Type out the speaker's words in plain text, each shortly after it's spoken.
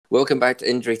Welcome back to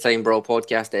Injury Time Brawl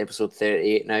Podcast, episode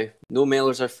 38 now. No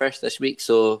mailers are fresh this week,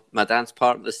 so my dance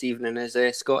partner this evening is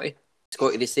Scotty.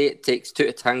 Scotty, they say it takes two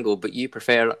to tango, but you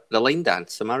prefer the line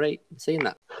dance. Am I right in saying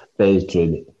that? Very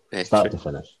true, mate. Start to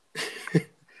finish.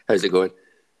 How's it going?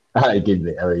 Hi, good,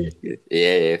 mate. How are you?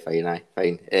 Yeah, fine.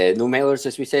 No mailers,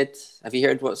 as we said. Have you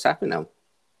heard what's happened now?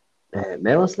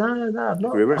 Mailers? Nah, I've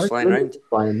not. Rumours flying around.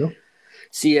 Flying, no.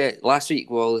 See, last week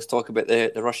we always talk about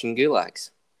the Russian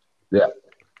gulags. Yeah.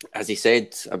 As he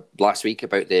said last week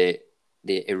about the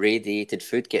irradiated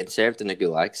food getting served in the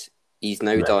gulags, he's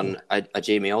now done a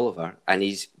Jamie Oliver, and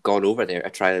he's gone over there to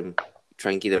try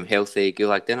and give them healthy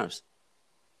gulag dinners.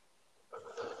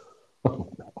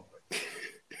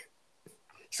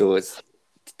 So it's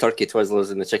turkey twizzlers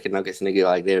and the chicken nuggets and the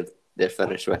gulag. They're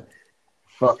finished with.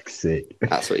 Fuck's sake.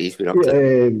 That's what he's been up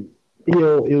to.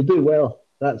 He'll do well.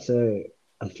 That's I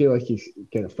feel like he's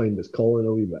kind of found his calling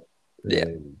a wee bit.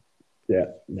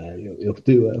 He'll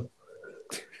do well.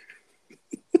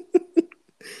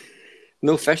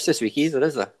 No fish this week either,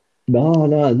 is there?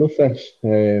 No fish.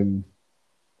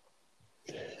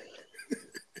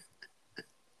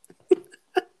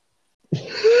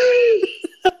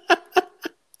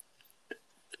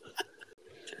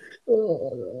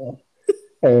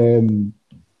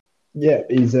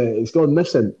 He's gone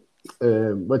missing,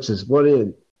 which is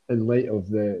worrying in light of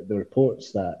the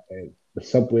reports that the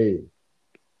Subway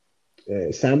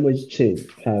sandwich chain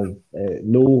have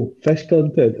no fish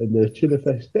content in their tuna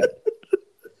fish dip.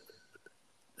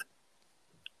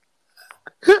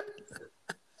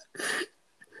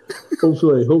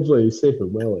 Hopefully he's safe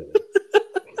and well.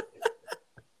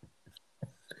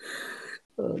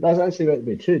 That's actually meant to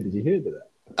be true. Did you hear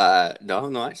about that?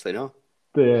 No, actually, no.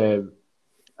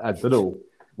 I don't know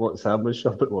what sandwich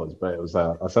shop it was, but it was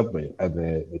a Subway, and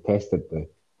they tested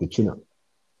the tuna.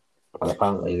 And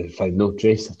apparently they found no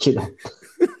trace of tuna.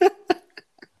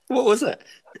 What was it?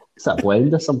 It's a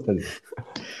blend or something.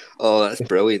 Oh, that's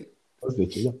brilliant. What's the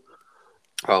tuna?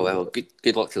 Oh, well,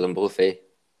 good luck to them both, eh?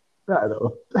 I don't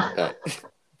know.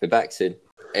 Be back soon.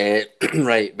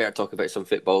 Right, better talk about some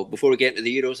football. Before we get into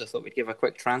the Euros, I thought we'd give a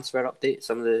quick transfer update.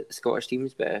 Some of the Scottish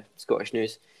teams, bit of Scottish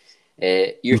news.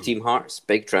 Your team Hearts,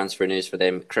 big transfer news for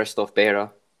them. Christoph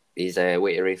Berra, he's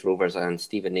away to Raith Rovers, and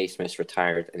Stephen Naismith's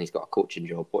retired, and he's got a coaching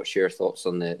job. What's your thoughts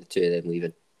on the two of them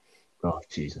leaving? Oh,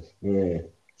 Jesus. Yeah.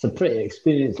 Some pretty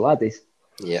experienced laddies.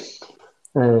 Yeah.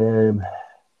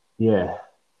 Yeah.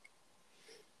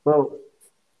 Well,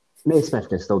 Naismith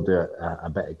can still do a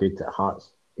bit of good at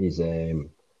Hearts. He's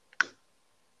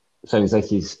sounds like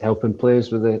he's helping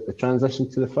players with the transition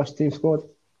to the first team squad.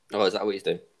 Oh, is that what he's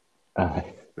doing?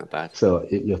 Not bad. So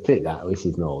you'll take that. At least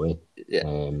he's not away. Yeah.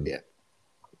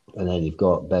 And then you've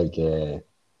got big.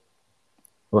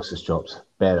 What's his chops?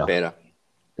 Berra.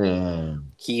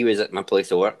 He was at my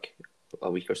place of work a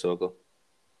week or so ago.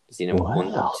 Seen him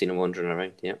wandering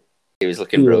around. Yeah. He was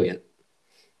looking brilliant.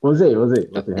 Was he?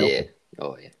 Yeah.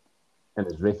 Oh, yeah. In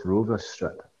his Raith Rovers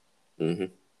strip. Mm-hmm.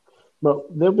 Well,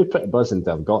 they'll be pretty buzzing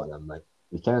to have got them. Like,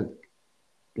 you can't,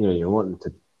 you're wanting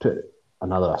to put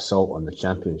another assault on the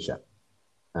championship,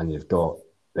 and you've got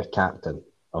the captain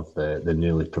of the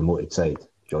newly promoted side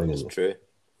joining you. It's true.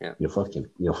 Yeah. You'll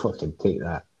fucking take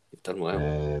that. You've done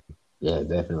well. Yeah,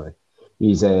 definitely.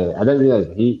 He's I didn't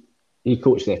realise he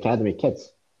coached the academy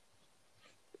kids.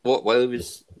 What? While he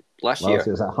was last year? He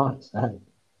was at Hearts.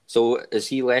 So has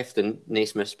he left and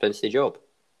Naismith's pinched the job?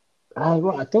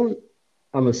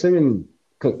 I'm assuming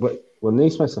when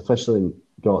Naismith officially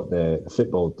got the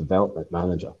football development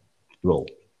manager role,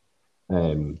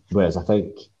 whereas I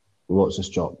think what's his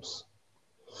jobs,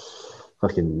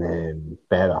 fucking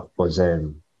Berra was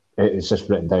it's just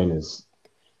written down as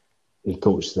he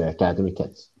coached the academy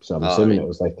kids. So I'm assuming it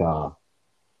was like a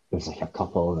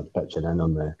couple and pitching in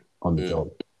on the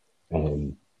job.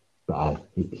 But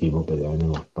he won't be there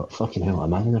anymore. But fucking hell,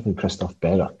 imagine having Christoph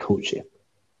Berra coach you.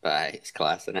 It's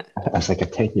class, isn't it? That's like a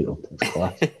 10-year-old. It's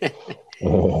class.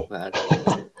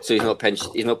 So he's not pinched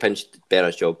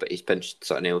Berra's job, but he's pinched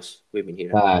something else. We've been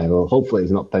hearing. Well, hopefully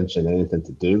he's not pinching anything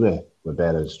to do with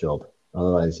Berra's job.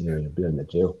 Otherwise, you'll be in the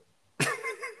jail.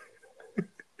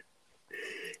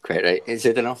 Quite right. Is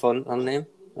it enough on them?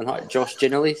 On Hart? Josh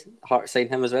Ginnerly, Hart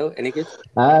signed him as well. Any good?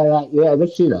 Yeah, they've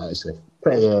seen that actually.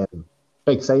 Pretty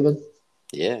big signing.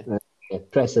 Yeah.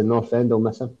 Preston North End will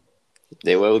miss him.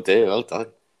 They will do. Well done.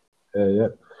 Yeah.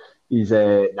 He's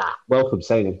welcome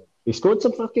signing. He scored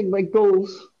some fucking big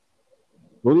goals.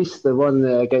 At least the one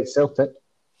against Celtic.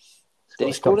 Did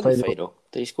he score in the final?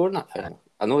 Did he score in that final?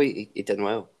 I know he did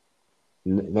well.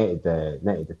 Netted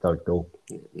the third goal.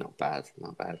 Not bad.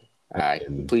 Aye,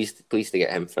 pleased to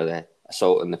get him for the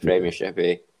assault in the Premiership.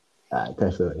 Eh?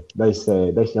 Definitely. Nice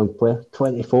young player.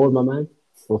 24, my man.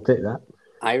 We'll take that.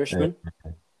 Irishman.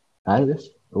 Irish.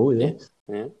 Oh, Yeah. yes.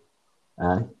 Yeah.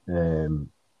 Aye.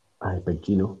 Aye, big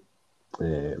Gino.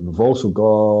 We've also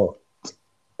got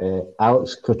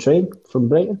Alex Cochrane from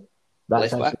Brighton.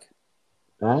 Left back.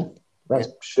 Aye. That's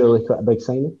surely quite a big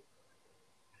signing.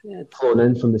 Yeah. Flown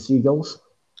in from the Seagulls.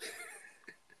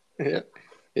 Yeah.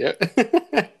 Yeah.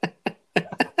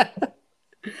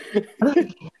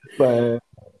 But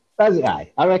that's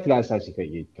aye. I reckon that's actually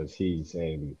quite good because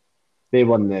they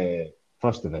won the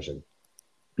first division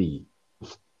B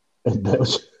in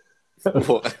Belgium.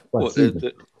 What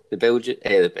the Belgian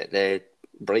the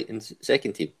Brighton's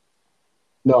second team?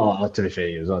 No, to be fair,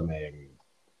 he was on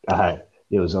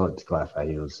he was on to clarify.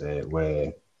 He was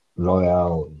with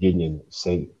Royal Union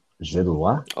Saint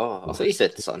Gilloise. Oh, I thought you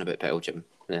said something about Belgium.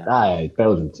 Yeah, Aye,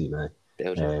 Belgian team. Aye.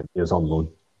 Belgium. He was on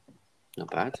loan. Not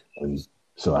bad.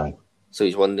 So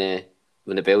he's won the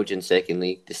Belgian second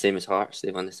league, the same as Hearts.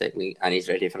 They won the second league, and he's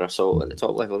ready for assault at the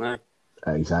top level now.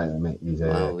 Exactly, mate. He's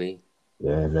Wow,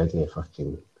 ready to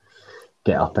fucking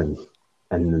get up and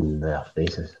in their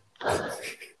faces.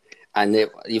 And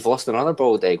you've lost another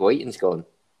bald egg. Whiting's gone.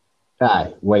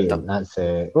 Aye, Whiting. That's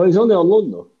well, he's only on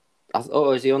loan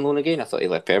though. Is he on loan again? I thought he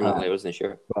left permanently. I wasn't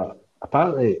sure. But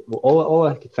apparently, all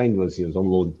I could find was he was on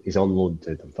loan. He's on loan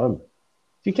to Dunfermline.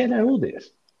 Do you get how old he is?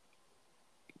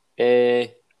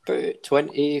 About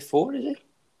 24, is he?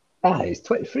 He's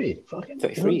 23. Fucking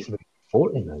 23.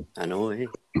 40 now. I know, eh?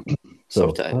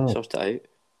 So, Sort it out.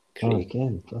 Craig.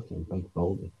 Again, fucking big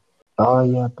baldy. Oh,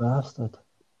 yeah, bastard.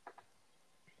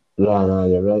 Yeah, no,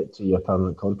 you're right. To your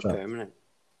permanent contract. Permanent.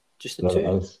 Just the two. It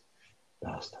is.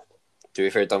 Bastard. To be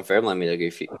fair, Dunfermline made a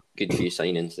good few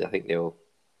signings. I think they'll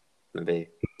maybe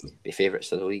be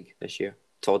favourites of the league this year.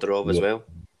 Todorov as well.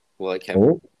 Well, like him.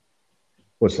 Oh.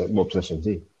 What position is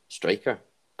he? Striker.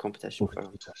 Competition for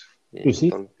him. Yeah, who's he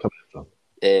coming from?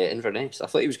 Inverness. I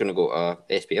thought he was going to go to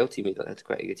a SPL team that had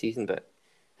quite a good season, but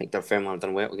I think Dunfermline have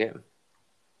done well to get him.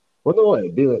 Well, no,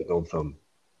 it'd be like going from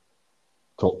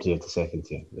top tier to second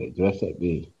tier. Like, do you reckon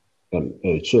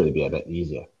it would surely be a bit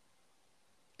easier?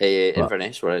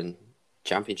 Inverness were in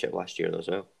Championship last year as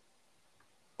well.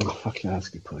 Oh, fucking that's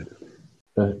a good point.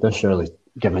 They're surely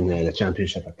giving the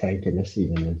Championship a tank in this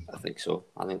season. Then. I think so.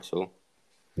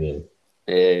 Yeah.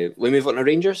 We move on to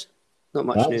Rangers. Not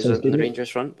much news on the good. Rangers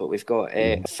front, but we've got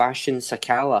Fashion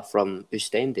Sakala from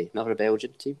Oostende, another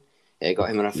Belgian team. Got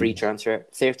him on a free transfer.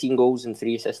 13 goals and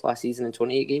 3 assists last season in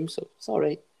 28 games, so it's all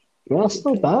right. Well, that's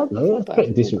not bad, though. That's a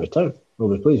pretty decent return.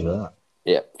 We'll be pleased with that.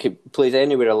 Yeah, plays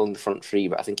anywhere along the front three,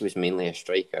 but I think he was mainly a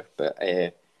striker. But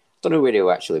I don't know where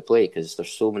he'll actually play because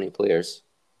there's so many players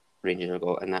Rangers have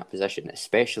got in that position,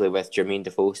 especially with Jermaine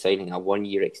Defoe signing a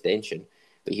 1-year extension.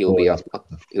 But he'll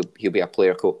be a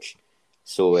player coach.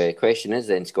 So question is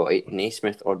then, Scotty,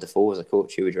 Naismith or Defoe as a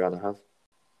coach, who would you rather have?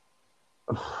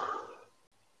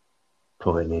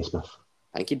 Probably Naismith.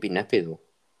 I think he'd be nippy though.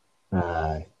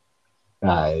 Aye,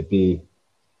 it'd be.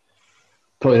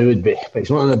 Probably would be, but he's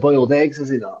one of the boiled eggs, is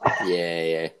he not?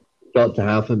 Yeah. Got to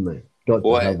have him, mate. Got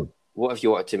to have him. What if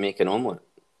you wanted to make an omelette?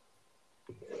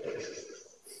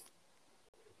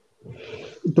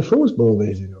 Defoe's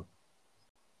bolognese, you know.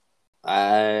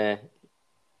 I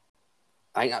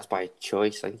think that's by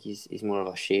choice. I think he's more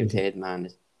of a shaved head man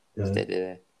instead of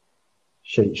the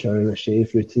shower and a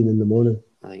shave routine in the morning.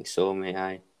 I think so, mate.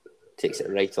 Aye, takes it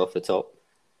right off the top.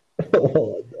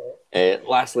 Oh, no.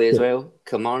 Lastly, as well,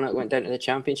 Kilmarnock went down to the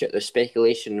Championship. There's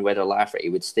speculation whether Lafferty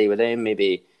would stay with them,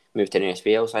 maybe move to an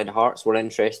SPL side. Hearts were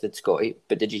interested, Scotty,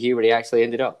 but did you hear where he actually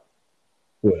ended up?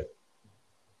 Where?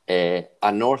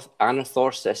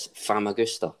 Anorthosis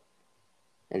Famagusta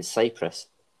in Cyprus.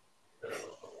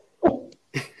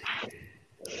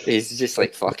 He's just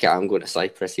like, fuck it, I'm going to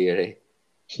Cyprus here, eh?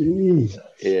 Jeez.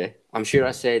 Yeah. I'm sure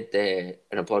I said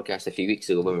in a podcast a few weeks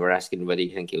ago when we were asking what do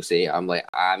you think he'll say, I'm like,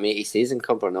 mate, he stays in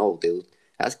Cumbernauld, dude.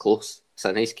 That's close. It's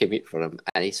a nice commute for him.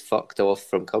 And he's fucked off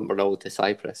from Cumbernauld to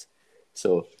Cyprus.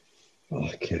 So.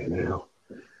 Fucking hell.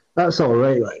 That's all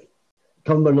right, like.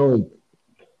 Cumbernauld,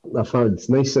 I've heard it's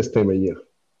nice this time of year.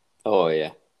 Oh,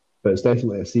 yeah. But it's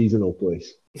definitely a seasonal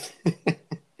place.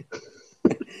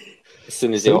 As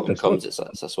soon as the autumn comes, it's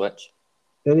a switch.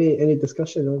 Any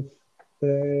discussion of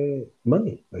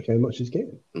money, like how much he's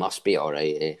getting? Must be all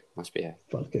right, eh? Must be.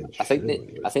 Fucking. I think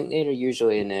they're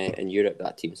usually in Europe.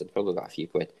 That team, so they've probably got a few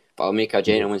quid. But I'll make a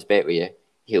gentleman's bet with you.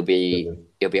 He'll be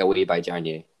away by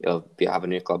January. He'll have a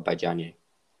new club by January.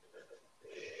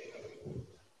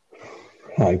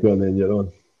 Aye, go on then. You're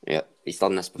on. Yeah, he's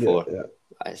done this before. Yeah.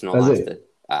 It's not lasted.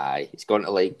 Aye, he's gone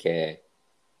to like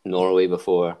Norway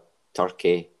before,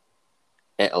 Turkey,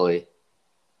 Italy,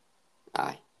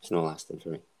 Aye, it's no lasting for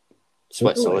me. It's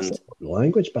Switzerland. the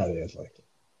language barrier, like.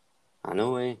 I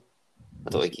know, eh? I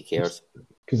don't think he cares.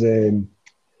 Because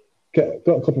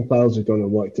got a couple of pals who've gone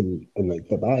and worked in like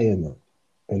Dubai and that,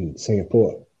 in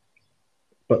Singapore.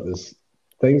 But there's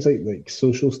things like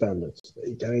social standards that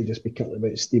you can't just be cutting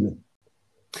about steaming.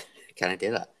 Can I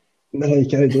do that? No, you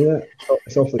can't do that.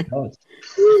 It's awfully hard.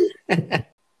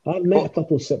 I've met a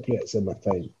couple of Cypriots in my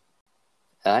time.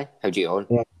 Aye? How'd you get on?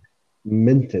 Yeah.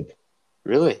 Minted.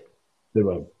 Really? They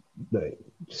were like,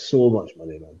 so much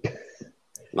money, man.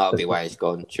 That'll be why he's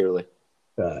gone, surely.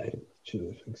 I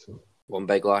truly think so. One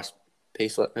big last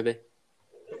payslip, maybe?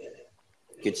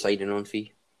 Good signing on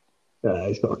fee?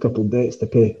 He's got a couple of debts to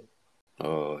pay.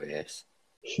 Oh, yes.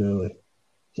 Surely.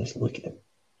 Just look at him.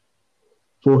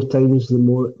 4 times the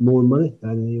more money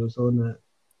than he was on that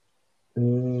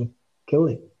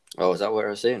Killie. Oh, is that what I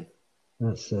was saying?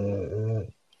 So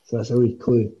that's a wee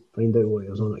clue. Find out what he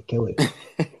was on at Killie.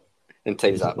 And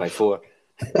times that by 4.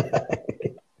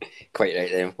 Quite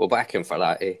right then. We'll back him for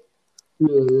that, eh?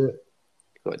 Yeah.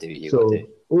 Got to do what you So, got to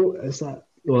do. is that?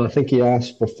 Well, I think he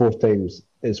asked for 4 times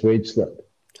his wage slip.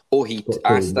 Oh, he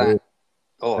asked that?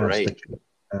 Oh, right.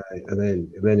 And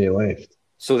then he left.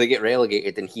 So they get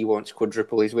relegated and he wants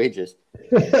quadruple his wages?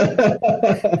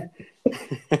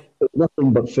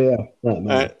 Nothing but fair, that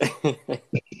man.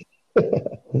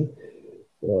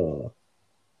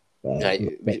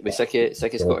 Right, we sick of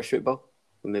Scottish football?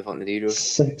 We'll move on to the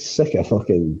Euros. Sick of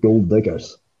fucking gold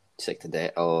diggers. Sick to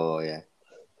death. Oh, yeah.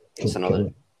 It's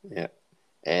another. Yeah.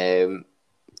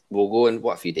 We'll go in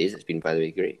what a few days it's been, by the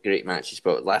way. Great matches.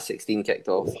 But last 16 kicked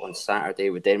off on Saturday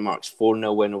with Denmark's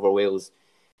 4-0 win over Wales.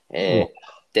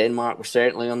 Denmark were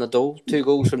certainly on the dole. 2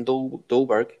 goals from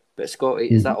Dolberg. But Scotty,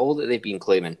 is that all that they've been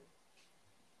claiming?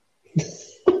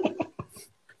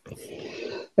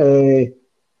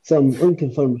 Some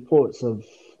unconfirmed reports of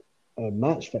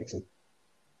match fixing.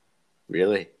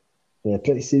 Really? Yeah,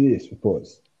 pretty serious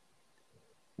reports.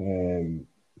 But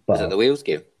was it the Wales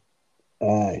game?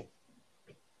 Aye.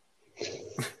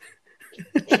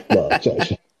 Well,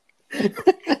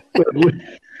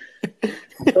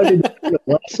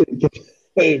 last week,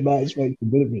 match fixing,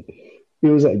 didn't we?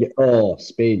 Who was it again? Oh,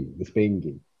 Spain, the Spain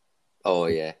game. Oh,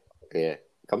 yeah. Yeah.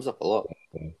 Comes up a lot.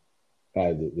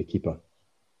 The keeper.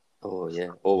 Oh, yeah.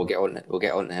 Oh, we'll get on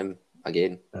to him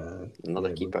again.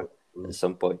 Another keeper at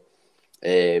some point.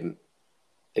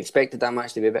 Expected that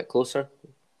match to be a bit closer.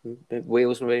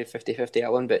 Wales were 50-50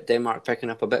 at one, but Denmark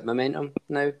picking up a bit of momentum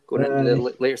now, going into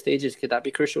the later stages. Could that be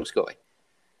crucial, Scotty?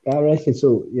 I reckon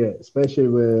so, yeah. Especially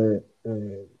with,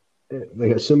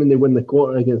 like, assuming they win the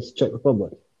quarter against Czech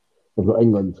Republic. They've got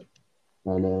England.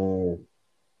 And,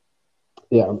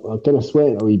 yeah, I'm kind of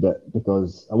sweating a wee bit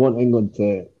because I want England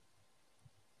to...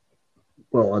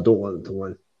 Well, I don't want them to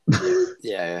win.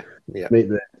 Yeah. Make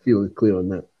the feeling clear on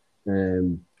that.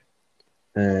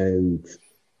 And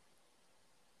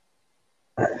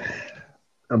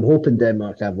I'm hoping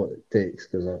Denmark have what it takes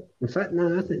because, in fact,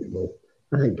 no, I think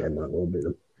Denmark will beat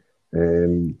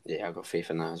them. Yeah, I've got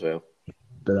faith in that as well.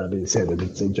 But that being said, I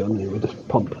did say Germany would just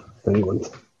pump England.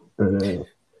 And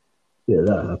yeah,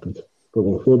 that happened. But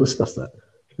we'll discuss that.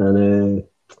 And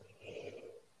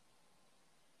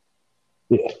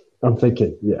yeah, I'm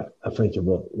thinking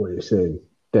what you're saying.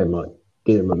 Denmark,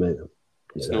 gaining momentum.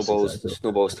 Yeah,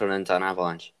 snowballs turn into an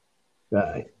avalanche.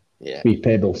 Aye. Yeah. Wee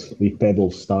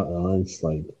pebbles start a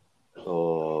landslide.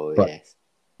 Oh, but yes.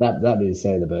 That being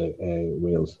said about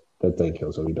Wales, I did think it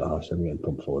was a wee bit harsh. I'm getting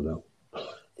pumped 4-0.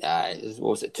 Yeah, what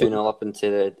was it, 2-0 up into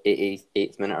the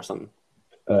 88th minute or something?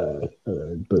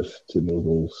 Both 2 more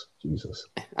goals. Jesus.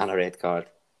 And a red card.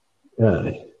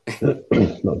 Aye.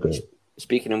 Not great.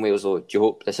 Speaking of Wales, though, do you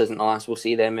hope this isn't the last we'll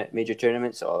see them at major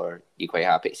tournaments, or are you quite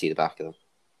happy to see the back of them?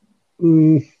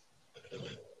 It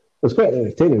was quite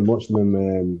entertaining watching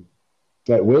them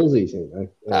like Walesy,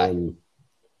 how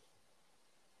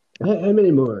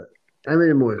many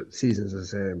more seasons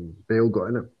has Bale got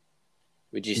in him?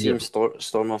 Would you see him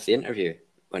storm off the interview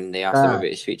when they asked him about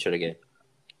his future again?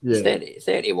 Yeah. He's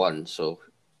 31, so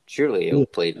surely he'll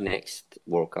play next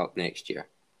World Cup next year.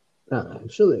 I'm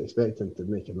surely expect him to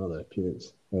make another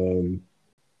appearance.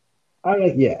 I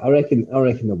reckon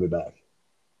they'll be back.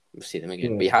 We'll see them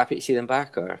again. Yeah. Be happy to see them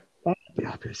back, or? I'd be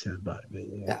happy to see them back, mate.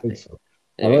 Yeah, I think so.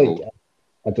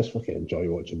 I just fucking enjoy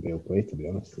watching Bale play, to be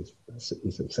honest. He's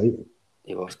exciting.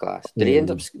 He was class. Did he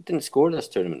didn't score this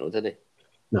tournament, though, did he?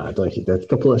 No, I don't think he did. A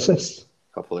couple of assists,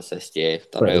 yeah.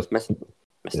 Done well. Missed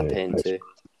a pen, too.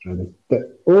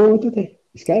 But, did he?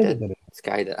 He skied it, did he?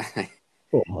 Skied it.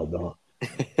 Oh, no.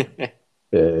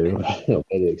 Yeah,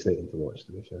 very exciting to watch,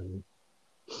 to be fair.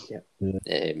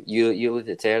 You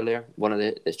alluded to earlier, one of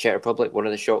the Czech Republic, one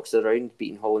of the shocks of the round,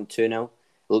 beating Holland 2-0. It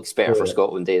looks better for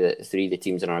Scotland, that 3 of the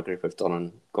teams in our group have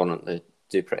gone on to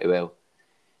do pretty well.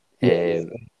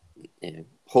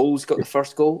 Holes got the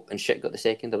first goal and Schick got the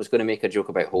second. I was going to make a joke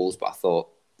about Holes, but I thought,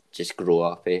 just grow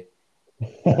up, eh?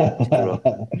 Just grow up.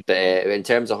 But in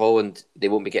terms of Holland, they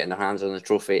won't be getting their hands on the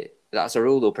trophy. That's a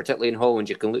rule, though, particularly in Holland.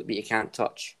 You can look, but you can't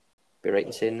touch. Be right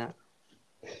in saying that?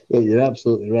 Yeah, you're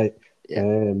absolutely right.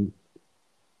 Yeah.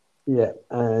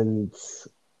 And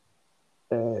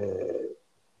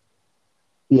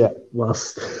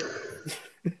whilst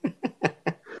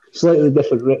slightly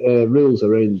different rules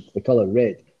around the colour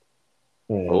red.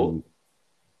 You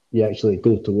actually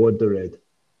go toward the red.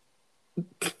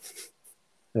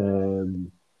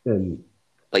 And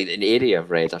like an area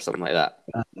of red or something like that.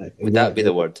 Would that be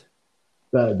the word?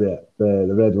 That'd be it.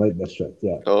 The red light district.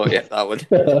 Yeah. Oh yeah, that one.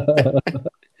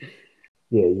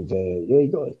 Yeah, you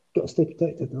got to stay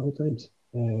protected at all times.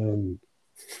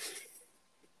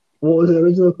 What was the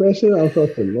original question? I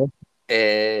thought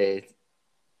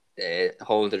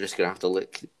Holland are just going to have to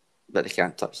look, but they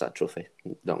can't touch that trophy.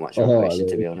 Not much of a question,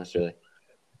 to be honest, really.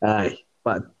 Aye,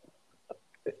 but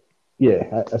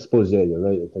yeah, I suppose you're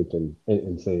right in thinking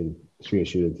and saying it's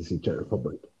reassuring to see Czech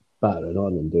Republic battering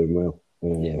on and doing well.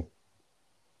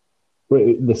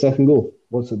 Wait, the second goal.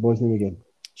 What's the boy's name again?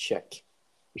 Schick.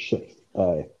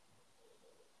 Aye.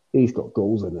 He's got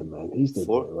goals in him, man. He's doing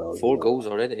four, pretty well. 4 goals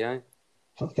already, aye.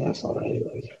 Fuck, that's alright.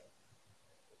 Like.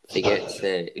 He gets.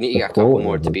 You need to get a couple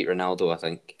more to beat Ronaldo, I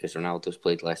think, because Ronaldo's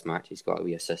played less matches. He's got a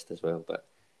wee assist as well, but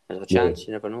there's a chance.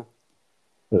 You never know.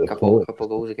 A couple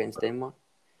goals against Denmark.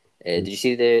 Did you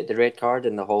see the red card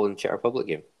in the Holland Czech Republic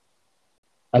game?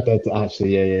 I did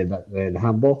actually. Yeah. The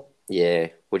handball. Yeah.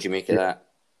 What'd you make of that?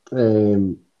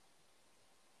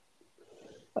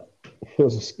 It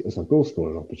was a goal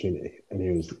scoring opportunity, and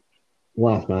he was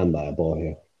last man by a ball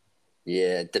here.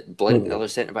 Yeah, Blint, the other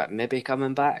centre back, maybe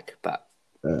coming back, but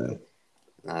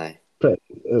aye, it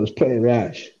was pretty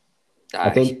rash.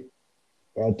 Aye.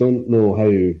 I don't know how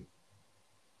he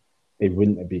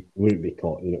wouldn't be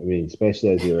caught. You know what I mean? Especially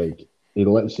as he literally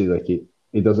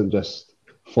he doesn't just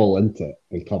fall into it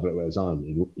and cover it with his arm.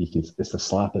 He can. It's a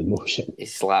slapping motion. He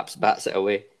slaps, bats it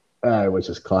away. Which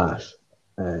is class.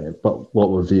 But what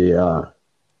with VAR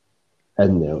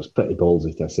in there, it was pretty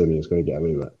ballsy to assume he was going to get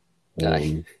away with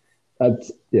it.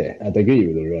 I'd agree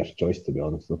with the ref's choice, to be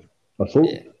honest. I felt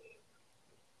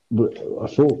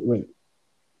like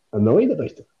annoyed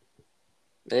about it.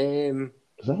 I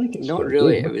think not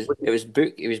really. Good.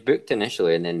 It was booked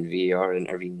initially, and then VAR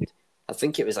intervened. I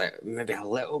think it was like maybe a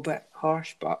little bit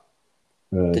harsh, but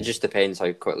it just depends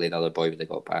how quickly the other boy would have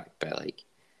got back. But like,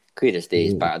 clear as day,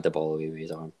 he's batted the ball away with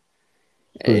his arm.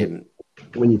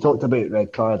 When you talked about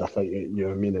red card, I thought you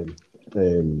were meaning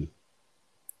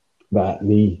that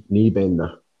knee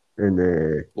bender in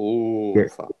the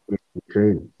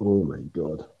Ukraine. Oh my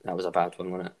god, that was a bad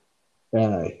one, wasn't it?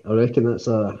 Yeah, I reckon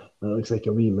that looks like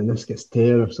a wee meniscus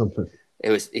tear or something. It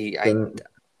was.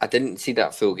 I didn't see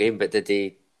that full game, but did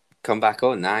he come back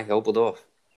on? Nah, he hobbled off.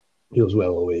 He was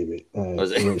well away, mate.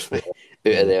 Was it out of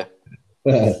there?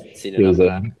 Seen enough of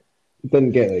that.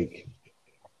 Didn't get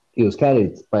he was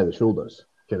carried by the shoulders,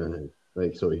 kind of thing.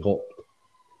 So he hopped.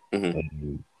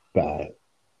 Mm-hmm. But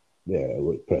it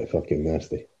looked pretty fucking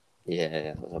nasty. Yeah,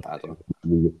 that was a bad one.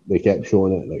 They kept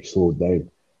showing it slowed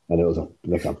down, and it was a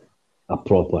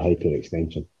proper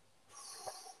hyperextension.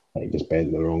 Just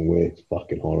bent the wrong way. It's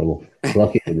fucking horrible.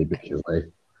 Lucky in the bitch's life.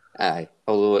 Aye.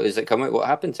 Although, is it come out? What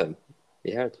happened to him?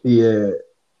 You heard? Yeah.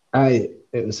 Aye.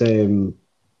 It was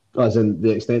as in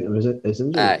the extent of his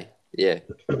injury. Aye. Yeah.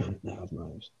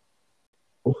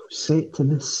 Set to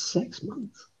miss 6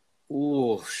 months.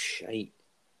 Oh shite.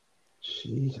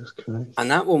 Jesus Christ. And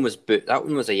that one was that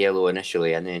one was a yellow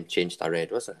initially, and then changed to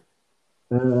red, was it?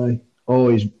 Aye.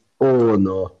 Oh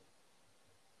no.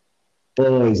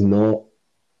 Oh, he's not.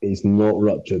 He's not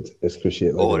ruptured his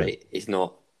cruciate ligament. Oh, right. He's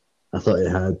not. I thought he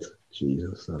had.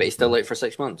 Jesus. But he's still out for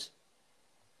 6 months?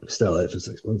 Still out for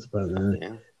 6 months, apparently.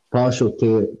 Yeah. Partial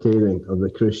tearing of the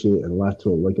cruciate and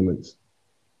lateral ligaments,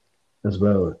 as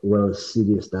well as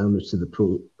serious damage to the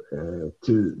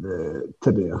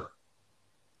tibia.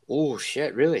 Oh,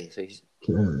 shit, really? So he's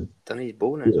done his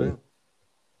bone as well?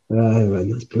 Man,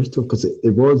 that's brutal, because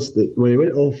it was, when he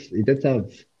went off, he did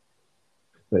have,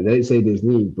 the outside of his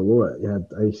knee, below it, he had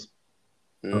ice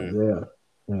up there.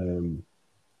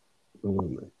 Oh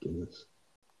my goodness.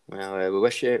 Well, we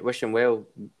wish him well.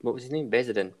 What was his name?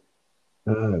 Bezidin?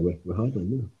 We had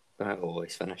him, yeah. Oh,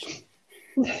 he's finished.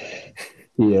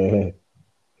 Yeah.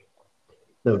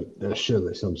 There's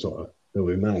surely there'll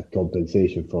be mad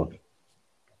compensation for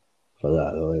for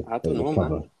that. Though. I don't know,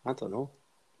 man. I don't know.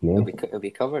 Yeah. It'll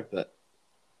be covered, but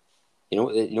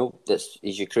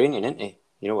he's Ukrainian, isn't he?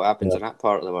 You know what happens in that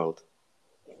part of the world.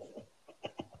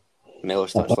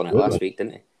 Miller's touched on it last week,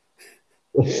 didn't he?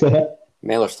 What's that?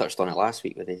 Miller's touched on it last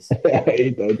week with his He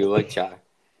did. Gulag chat.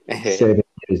 7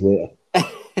 years later.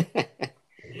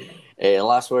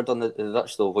 Last word on the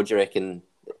Dutch, though. What do you reckon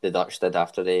the Dutch did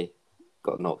after they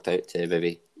got knocked out to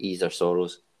maybe ease their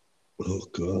sorrows? Oh,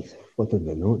 God. What did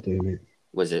they not do, mate?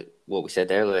 Was it what we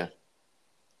said earlier?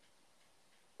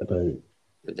 About...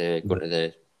 Going to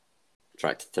the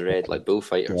track to red, like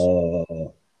bullfighters?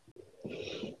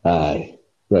 Aye.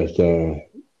 Like,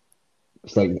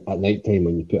 it's like at night time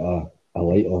when you put a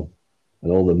light on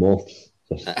and all the moths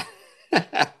just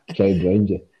crowd round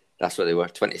you. That's what they were,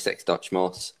 26 Dutch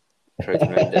moths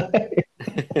crowding around it.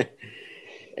 With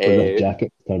their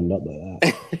jackets turned up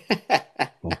like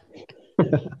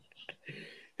that.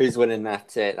 Who's winning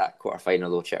that quarter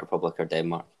final though, Czech Republic or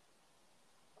Denmark?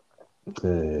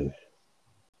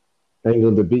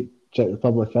 England have beat Czech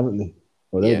Republic, haven't they?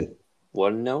 Already? Yeah.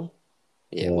 1-0?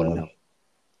 Yeah, 1-0.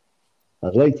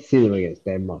 I'd like to see them against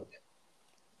Denmark.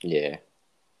 Yeah.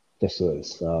 Just so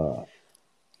it's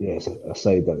a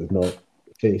side that we've not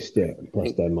faced yet.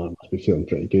 Plus Denmark must be feeling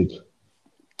pretty good.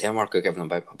 Denmark are giving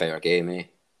them a better game, eh?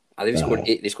 They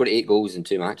scored 8 goals in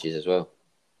 2 matches as well.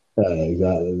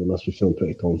 Exactly. They must be feeling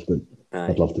pretty confident. Aye.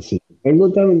 I'd love to see.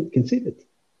 England haven't conceded.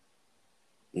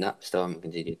 Nah, still haven't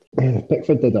conceded.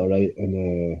 Pickford did all right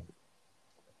in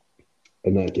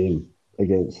that game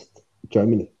against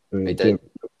Germany. I mean, He did.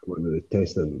 They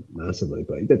tested him massively,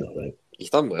 but he did all right. He's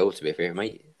done well, to be fair.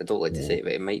 I don't like to say it,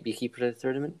 but he might be keeper of the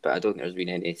tournament. But I don't think there's been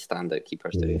any standout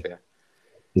keepers, to be fair.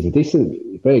 He's a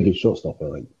decent, very good shot stopper.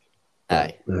 Like,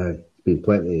 aye. Been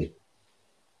plenty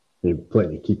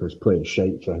of keepers playing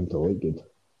shite for him to look good.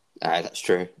 Aye, that's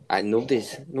true.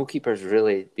 No keeper's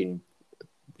really been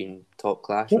top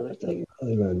class. Really.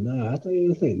 I don't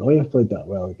even think Neuer played that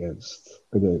well against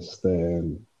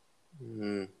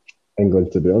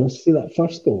England. To be honest, see that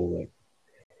first goal, like.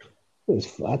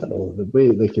 I don't know, the way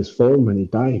like his form when he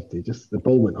dived, the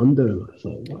ball went under him. I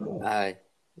thought, wow. Aye.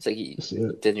 It's like he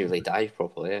didn't really dive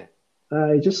properly,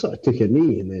 He just sort of took a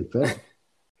knee and then fell.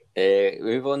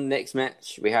 Move on, next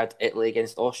match. We had Italy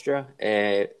against Austria.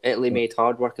 Italy made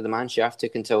hard work of the man. Shaft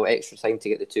took until extra time to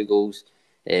get the 2 goals.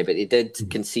 But they did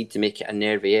concede to make it a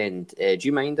nervy end. Do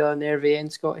you mind a nervy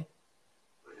end, Scotty?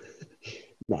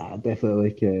 Nah, definitely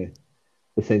like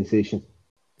the sensation.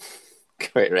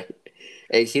 Quite right.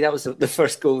 See, that was the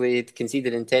first goal they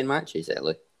conceded in 10 matches,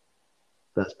 Italy.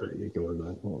 That's pretty good going,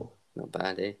 man. Oh. Not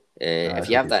bad, eh? If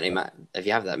you have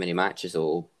that many matches,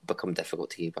 it'll become difficult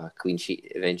to keep a clean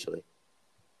sheet eventually.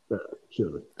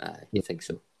 Surely. You think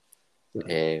so?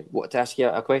 Wanted to ask you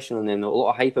a question, and then a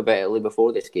lot of hype about Italy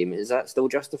before this game. Is that still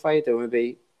justified, or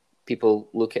maybe people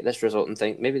look at this result and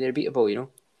think maybe they're beatable? You know?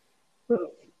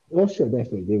 Well, Austria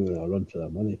definitely gave them a run for their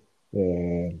money.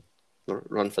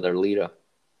 Run for their lira.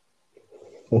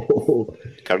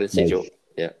 Currency nice. joke.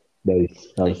 Yeah. Nice.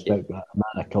 I respect that.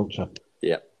 Man of culture.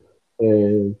 Yeah.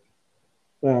 Who's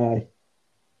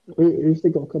they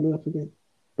got coming up again?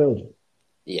 Belgium.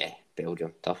 Yeah,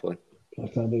 Belgium. Tough one. I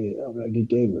can't think that'll be a good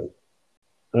game, man.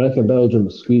 I reckon Belgium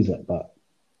will squeeze it, but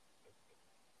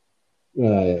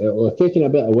it'll taking a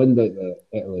bit of wind out the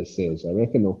Italy sails. I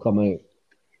reckon they'll come out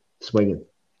swinging.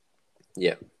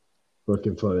 Yeah.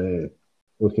 Looking for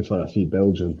a few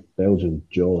Belgian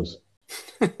jaws.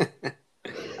 I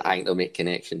think they'll make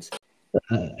connections.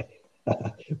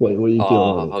 What are you doing?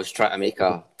 I was trying to make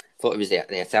thought it was the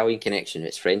Italian connection.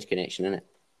 It's French connection, isn't it?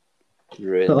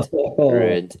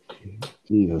 Ruined.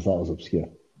 Jesus, that was obscure.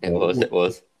 It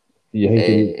was. You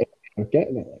think they're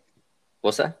getting it?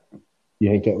 What's that?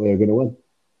 You think they're going to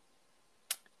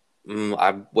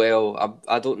I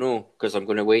win? don't know, because I'm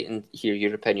going to wait and hear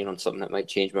your opinion on something that might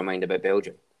change my mind about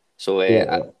Belgium. So,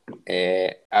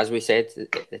 as we said, the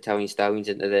Italian Stallions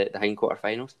into the hind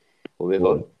quarterfinals. We'll move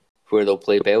on. Where they'll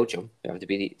play Belgium.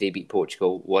 They beat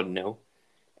Portugal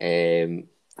 1-0.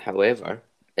 However,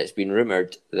 it's been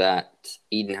rumoured that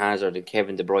Eden Hazard and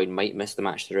Kevin De Bruyne might miss the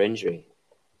match through injury.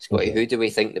 Scotty, who do we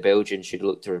think the Belgians should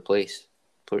look to replace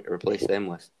them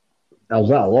with? I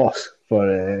was at a loss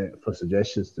for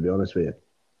suggestions, to be honest with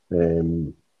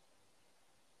you.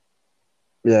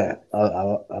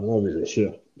 I'm not really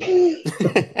sure.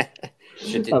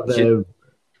 Should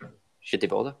they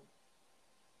bother?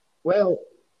 Well,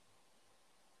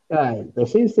 there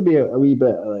seems to be a wee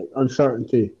bit of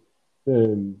uncertainty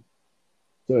surrounding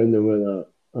whether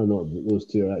or not those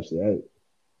two are actually out.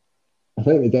 I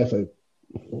think they definitely.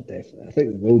 Not definitely. I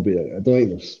think they will be. I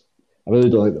really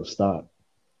don't think they'll start.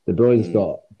 De Bruyne's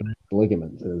got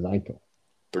ligament in his ankle.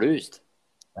 Bruised.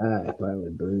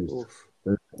 Apparently bruised. Oof.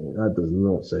 That does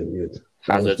not sound good.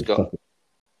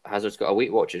 Hazard's got a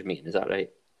Weight Watchers meeting. Is that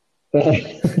right?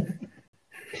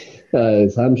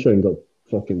 His hamstring got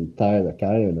fucking tired of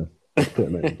carrying him. Put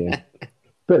him out again.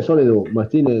 But funny though,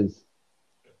 Martinez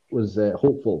was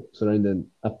hopeful surrounding.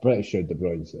 I'm pretty sure De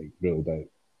Bruyne's ruled out.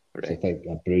 Right. So I think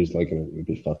a bruised ligament would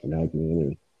be fucking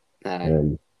agony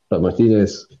anyway. But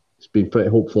Martinez has been pretty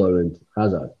hopeful around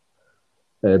Hazard.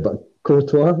 But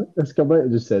Courtois has come out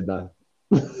and just said nah.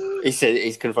 He said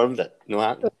he's confirmed it. No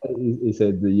happening. He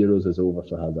said the Euros is over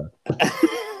for Hazard.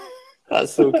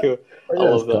 That's so cool. I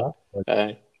love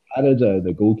that. Manager,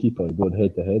 the goalkeeper, going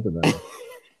head to head on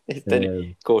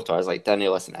that. Courtois is like, didn't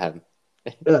you listen to him?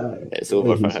 It's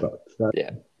over for him.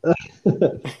 Yeah.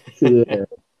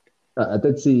 I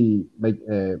did see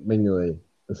Mignolet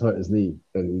has hurt his knee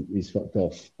and he's fucked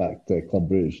off back to Club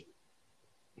Brugge.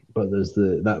 But there's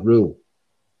that rule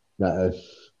that if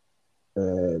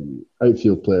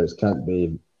outfield players can't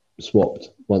be swapped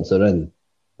once they're in,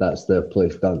 that's their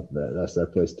place done. That's their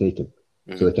place taken.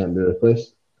 Mm-hmm. So they can't be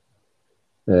replaced.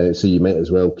 So you might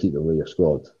as well keep them with your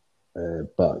squad.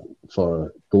 But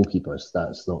for goalkeepers,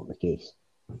 that's not the case.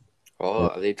 Oh,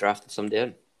 have they drafted somebody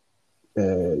in?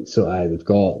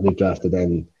 They've drafted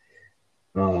in.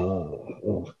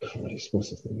 Oh Christ, what's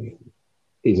his name?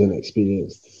 He's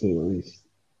inexperienced to say the least.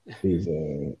 He's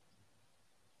I'm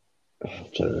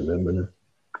trying to remember now.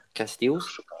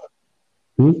 Castiles?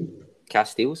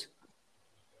 Castiles?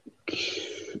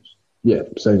 Yeah,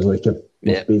 sounds like him.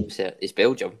 Yeah, he's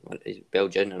Belgium. He's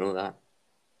Belgian, I know that.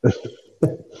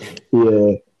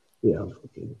 yeah, I'll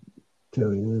fucking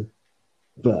tell you now.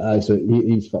 But so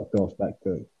he's fucked off back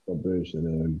to Bruges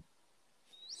and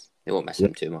they won't miss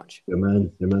him too much. Your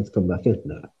man's come back in?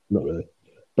 Nah, not really.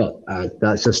 But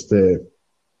that's just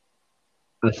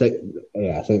I think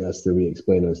that's the way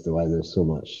explain as to why there's so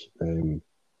much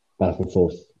back and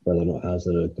forth whether or not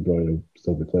Hazard or De Bruyne will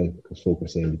still be playing, because folk are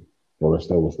saying, well, they're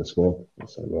still with the squad.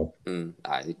 That's like, well.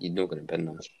 You're not going to bin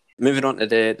them. Moving on to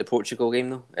the Portugal game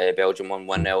though, Belgium won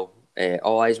 1-0.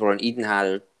 All eyes were on Eden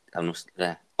Hazard.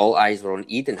 All eyes were on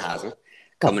Eden Hazard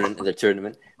coming into the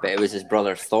tournament, but it was his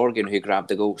brother Thorgan who grabbed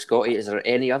the goal. Scotty, is there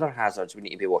any other Hazards we need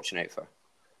to be watching out for?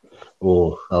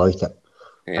 Oh, I like it.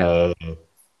 Yeah.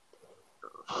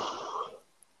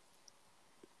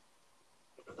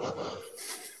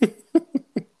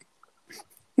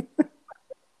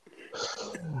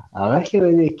 I reckon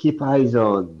we need to keep eyes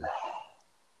on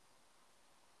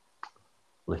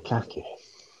Lukaku.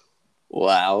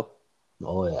 Wow.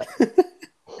 Oh, yeah.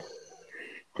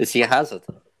 Is he a Hazard?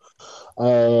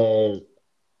 Is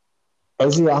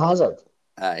he a Hazard?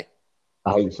 Aye.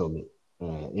 I think so, mate.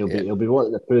 He'll be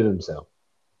wanting to prove himself.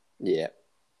 Yeah.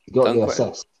 He got the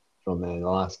assist from the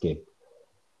last game.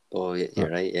 Oh, yeah, you're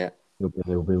right, yeah.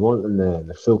 He'll be wanting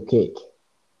the full cake.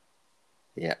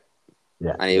 Yeah.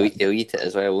 Yeah. And he'll eat it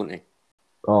as well, won't he?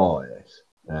 Oh, yes.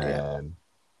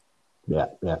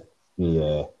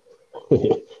 Yeah.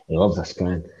 He loves this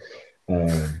guy.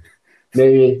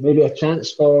 Maybe a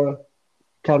chance for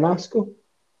Carrasco.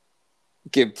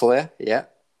 Good player, yeah.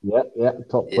 Yeah,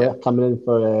 top player coming in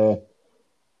for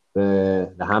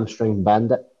the hamstring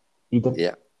bandit, Eden.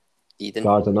 Yeah, Eden.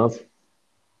 Gardenov.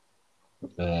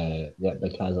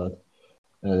 Big Hazard.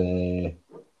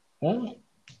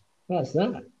 That's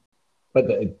that. But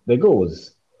the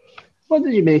goals. What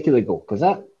did you make of the goal? Because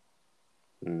that.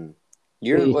 I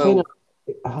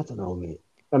don't know, mate.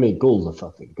 I mean, goal's a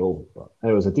fucking goal, but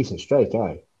it was a decent strike,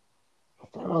 aye. I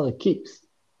don't know, the keeps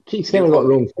kind of got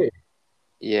wrong footed.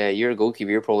 Yeah, you're a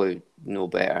goalkeeper. You're probably no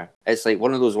better. It's like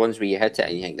one of those ones where you hit it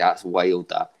and you think that's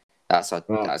wild. That's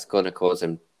going to cause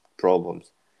him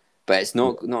problems. But it's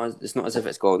not as if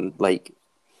it's gone like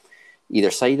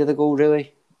either side of the goal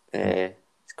really.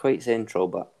 It's quite central,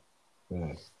 but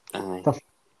tough.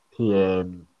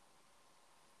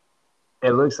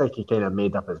 It looks like he kind of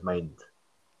made up his mind.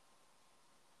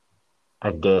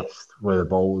 I guessed where the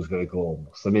ball was going to go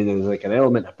almost. I mean, there was like an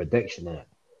element of prediction there.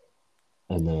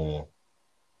 And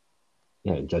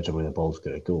judging where the ball's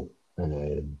going to go.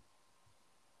 And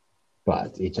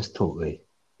but he just totally,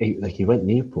 he went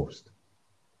near post.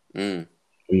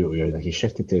 He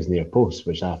shifted to his near post,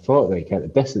 which I thought, like, at the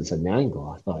distance and the angle,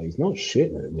 I thought he's not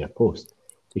shooting at the near post.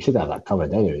 He should have that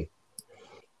covered anyway.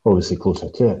 Obviously closer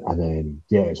to it. And then,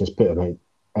 it just put him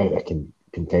out of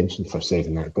contention for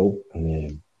saving that goal.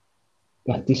 And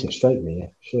decent strike, mate, yeah,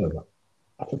 sure, but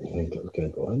I didn't think it was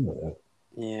going to go in like that.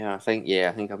 Yeah, I think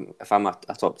if I'm a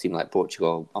top team like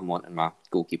Portugal, I'm wanting my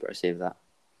goalkeeper to save that.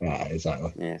 Yeah,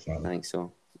 exactly. Yeah, exactly. I think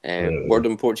so. Word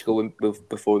on Portugal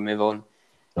before we move on.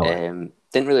 Didn't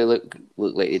really look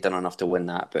like he'd done enough to win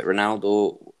that. But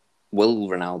Ronaldo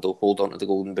hold on to the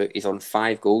golden boot? He's on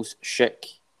 5 goals.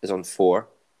 Schick is on 4.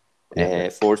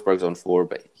 Forsberg's on 4,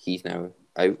 but he's now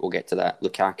out. We'll get to that.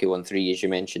 Lukaku on 3, as you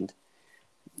mentioned.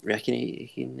 Reckon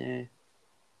he can.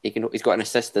 He's got an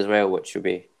assist as well, which would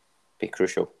be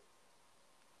crucial.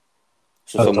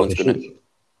 So someone's going to.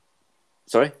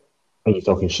 Sorry? Are you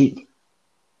talking Sheik?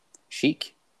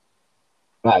 Sheik?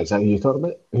 Is that who you're talking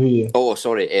about? Who you? Oh,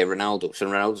 sorry, Ronaldo. So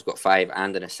Ronaldo's got 5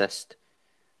 and an assist.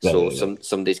 So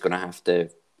somebody's going to have to.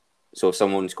 So if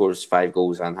someone scores 5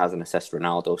 goals and has an assist,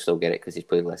 Ronaldo will still get it because he's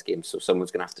played less games. So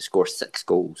someone's going to have to score 6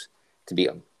 goals to beat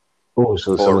him. Oh,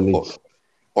 so someone needs.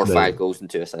 Or 5 goals and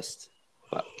 2 assists.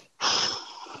 But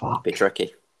it'd be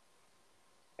tricky.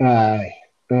 I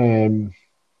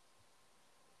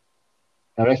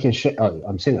reckon Schick. Oh,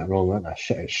 I'm saying that wrong, aren't I?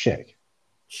 Schick.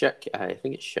 Schick, I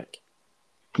think it's Schick.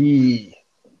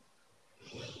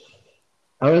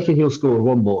 I reckon he'll score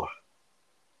 1 more,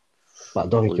 but I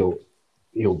don't think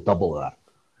he'll double that.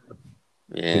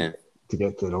 Yeah. To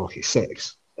get to the lucky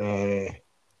 6. What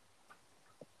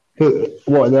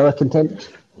are the other contenders?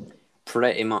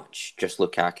 Pretty much just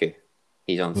Lukaku.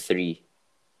 He's on 3.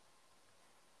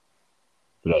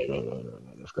 Right.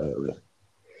 Let's go over there.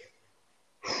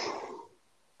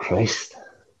 Christ.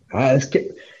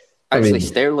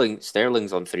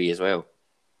 Sterling's on 3 as well.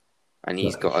 And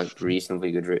he's got a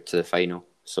reasonably good route to the final.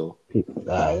 So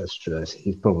that's true.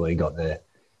 He's probably got the.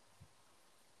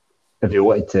 If you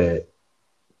wanted to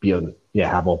be on,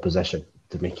 have opposition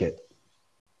to make it.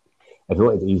 If you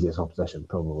wanted the easiest opposition,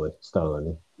 probably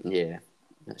Sterling. Yeah,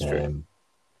 that's true.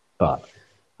 But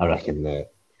I reckon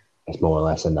that it's more or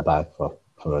less in the bag for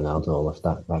Ronaldo if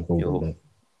that goal.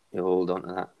 He'll hold on to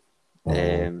that.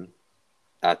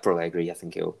 I'd probably agree. I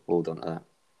think he'll hold on to that.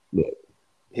 Yeah.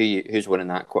 Who's winning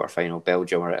that quarterfinal?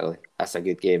 Belgium or Italy? That's a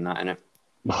good game, that, isn't it?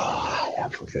 I'm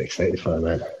fucking excited for it,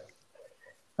 man.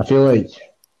 I feel like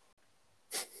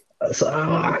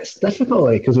it's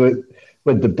difficult because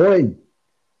with De Bruyne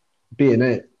being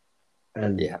it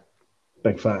and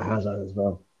big fat Hazard as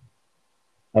well,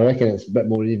 I reckon it's a bit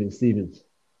more even Stevens.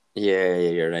 Yeah,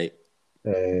 you're right.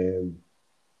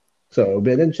 So it'll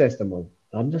be an interesting one.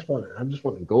 I'm just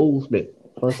wanting goals, mate.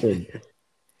 Listen,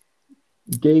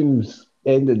 games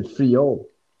ending 3-3.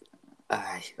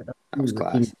 Aye, that was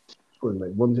class.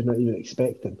 Like ones you're not even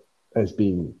expecting it's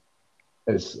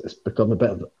become a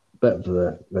bit of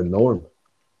the norm,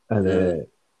 and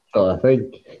so I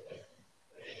think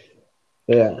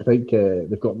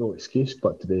they've got no excuse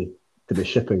but to be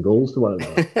shipping goals to one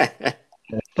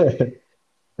another.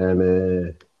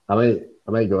 And I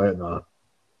might go out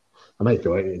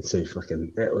and say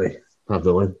fucking Italy have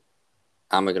the win.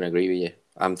 I'm going to agree with you.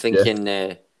 I'm thinking,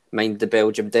 mind the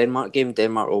Belgium-Denmark game.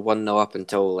 Denmark were 1-0 up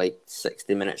until like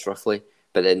 60 minutes roughly,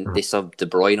 but then they subbed De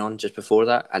Bruyne on just before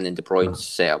that, and then De Bruyne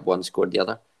set up one, scored the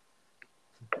other.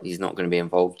 He's not going to be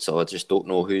involved, so I just don't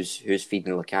know who's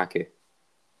feeding Lukaku.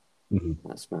 Mm-hmm.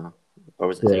 That's or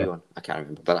was it 3-1? I can't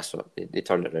remember, but that's what they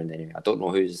turned it around anyway. I don't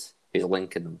know who's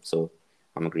linking them, so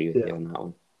I'm agree with you on that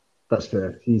one. That's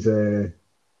fair. He's I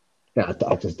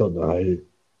just don't know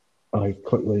how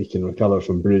quickly he can recover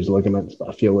from bruised ligaments, but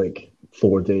I feel like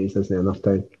 4 days isn't enough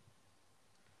time.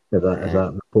 If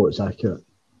that report's accurate.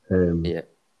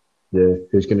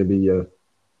 Who's going to be your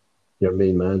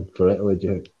main man for Italy, do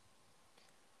you think?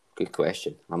 Good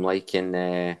question. I'm liking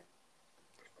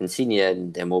Insigne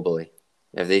and Immobile.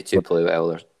 If they two play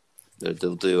well,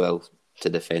 they'll do well to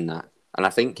defend that. And I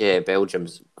think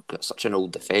Belgium's got such an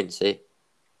old defence, eh?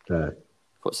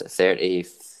 What's it,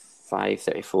 35,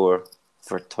 34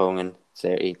 for Tongan,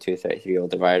 32, 33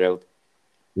 Alderweireld.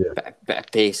 Yeah. Bit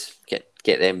of pace, get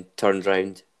them turned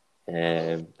round.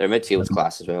 Their midfield's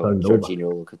class as well.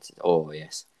 Jorginho,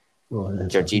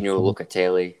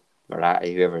 Locatelli,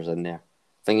 Verratti, whoever's in there.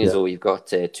 Thing is, though, you've got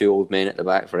 2 old men at the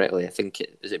back for Italy. I think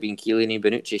is it been Chiellini and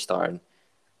Bonucci starting,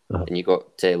 and you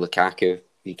got Lukaku.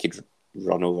 You could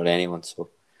run over anyone. So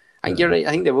I think you're right.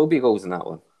 I think there will be goals in that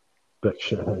one. Big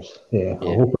shit house. Yeah,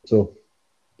 I hope so.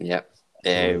 Yeah.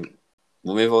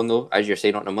 We'll move on though. As you're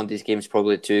saying, on Monday's games,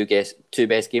 probably two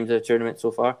best games of the tournament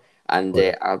so far, and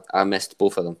I missed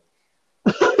both of them.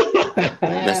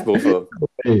 Missed both of them.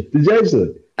 Hey, did you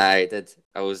actually? I did.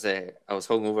 I was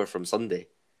hungover from Sunday.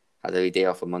 Had a day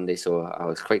off on Monday, so I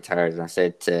was quite tired. And I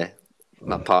said to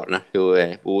my partner, who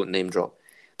we won't name drop,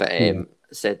 but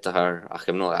said to her,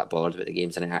 "I'm not that bothered about the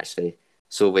games," and actually,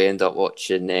 so we end up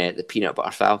watching the Peanut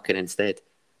Butter Falcon instead.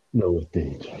 No,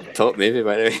 dude. Top movie,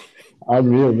 by the way.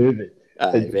 Unreal movie.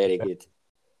 Very good.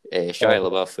 Shia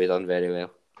LaBeouf, we done very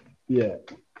well. Yeah,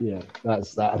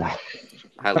 that's that.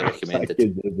 highly recommended.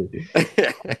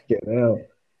 Fucking hell.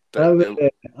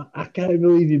 But I can't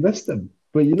believe you missed him.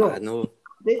 But you're I not know.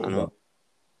 updated.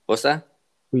 What's that?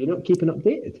 Were you not keeping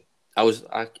updated?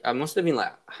 I must have been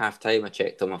like half time. I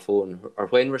checked on my phone, or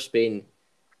when we're Spain,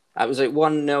 I was like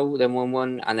 1-0, then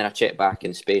 1-1, and then I checked back,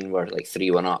 and Spain were like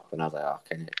 3-1 up, and I was like, oh,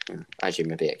 kind of, as you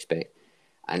maybe expect,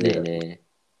 and then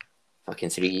fucking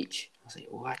 3 each. I was like,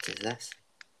 what is this?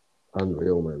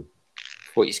 Unreal, man.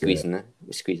 What are you squeezing there?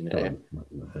 We're squeezing it there.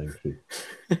 Thank you.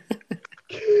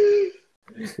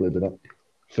 Live it up.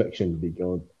 Fiction be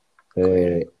gone.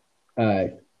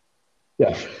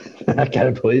 Yeah, I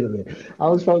can't believe it. Man. I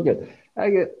was fucking. I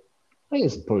think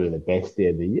it's probably the best day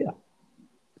of the year.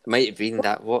 It might have been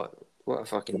that. What a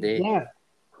fucking day. Yeah.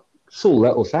 So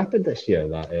little's happened this year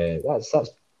that that's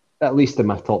at least in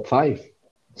my top 5.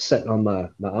 Sitting on my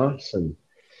arse and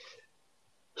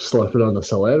slipping on the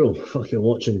Solero, fucking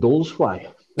watching goals fly.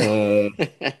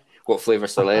 What flavour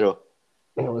Solero?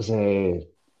 It was is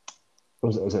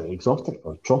it exotic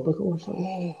or tropical or something?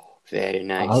 Oh, very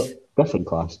nice. Different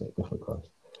class, mate. Different class.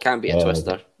 Can't be a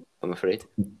twister, I'm afraid.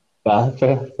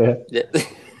 Fair. Yeah.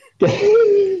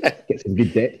 Get some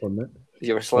good depth on that.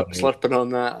 You were slurping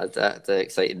on that. That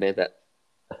excited me a bit.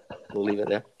 We'll leave it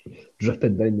there.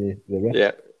 Dripping down the wrist.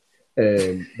 Yeah.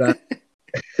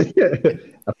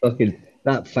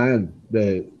 That fan,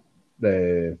 the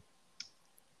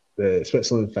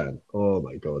Switzerland fan. Oh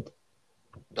my god.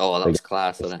 Oh, that was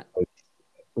class, wasn't it?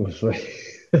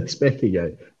 Specky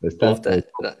guy.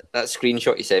 That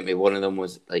screenshot you sent me, one of them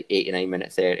was like 89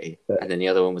 minute 30, and then the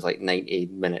other one was like 90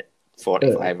 minute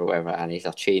 45 or whatever, and he's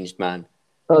a changed man.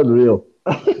 Unreal.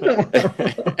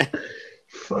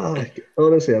 Fuck.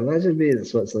 Honestly, imagine being a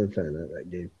Switzerland fan at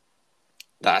that game.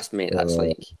 That's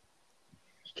like... It's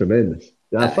tremendous.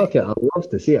 Yeah, fuck it. I'd love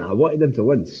to see it. I wanted them to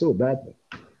win so badly.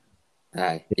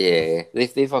 Aye. Yeah.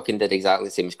 They fucking did exactly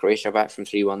the same as Croatia back from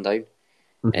 3-1 down.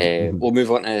 We'll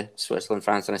move on to Switzerland,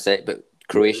 France in a sec, but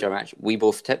Croatia match, we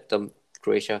both tipped them,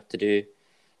 Croatia, to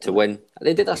win.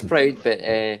 They did us proud, but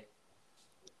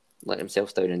let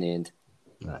themselves down in the end.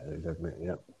 Right, they did, mate.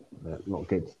 Yeah. Not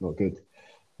good.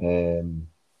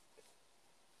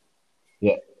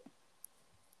 Yeah.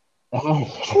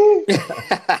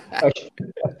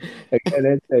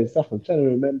 Again, stuff. I'm trying to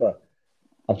remember.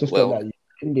 I've just got that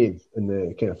game in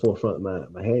the kind of forefront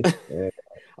of my head.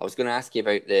 I was going to ask you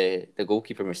about the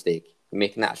goalkeeper mistake,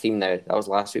 making that a theme now. That was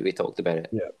last week we talked about it.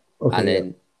 Yeah. Okay, and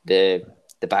then the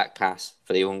back pass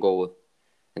for the own goal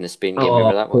in the Spain game.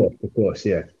 Remember that one? Of course,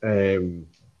 yeah.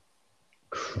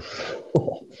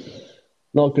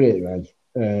 Not great, man.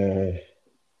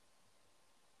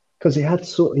 Because he had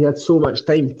so much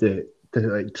time to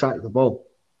like track the ball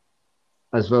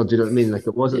as well. Do you know what I mean? Like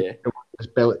it wasn't. Yeah. It was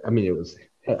belly. I mean, it was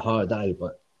hit hard,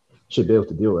 but should be able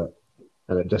to deal with it,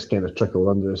 and it just kind of trickled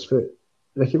under his foot.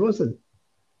 Like he wasn't.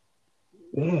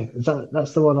 Yeah,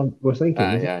 that's the one we're thinking.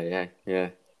 Yeah.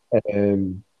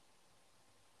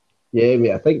 Yeah,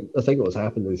 mate. I think what's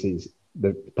happened is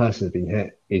the pass has been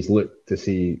hit. He's looked to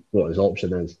see what his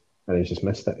option is, and he's just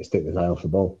missed it. He's taken his eye off the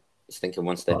ball. He's thinking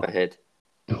one step ahead.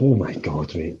 Oh my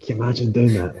god, mate! Can you imagine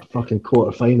doing that in a fucking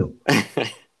quarter final?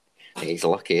 He's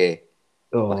lucky, eh?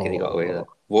 Lucky he got away with it.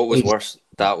 What was worse,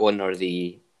 that one or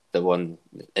the one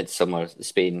in summer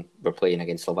Spain were playing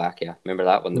against Slovakia? Remember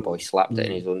that one? The boy slapped it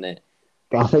in his own net.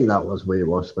 I think that was way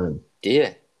worse, man.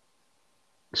 Yeah.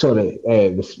 Sorry,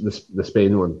 the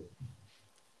Spain one.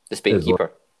 The Spain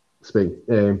keeper. Spain.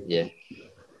 Yeah.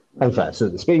 In fact, so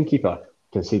the Spain keeper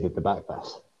conceded the back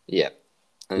pass. Yeah.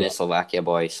 And the Slovakia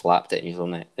boy slapped it in his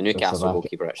own net. The Newcastle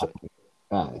goalkeeper, actually.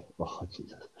 Aye. Oh,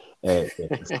 Jesus. The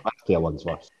Slovakia one's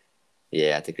worse.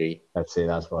 Yeah, I'd agree. I'd say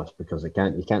that's worse because you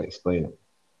can't explain it.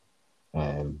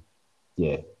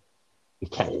 Yeah. You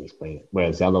can't explain it.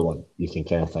 Whereas the other one, you can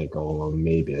kind of think, oh, well,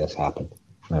 maybe this happened.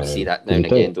 You see that now and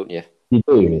again, don't you? You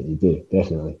do, mate. You do,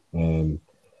 definitely.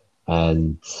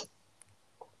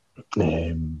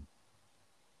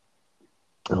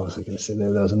 What was I going to say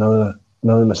there? There was another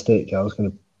mistake I was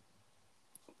going to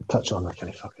touch on. I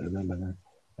can't fucking remember now.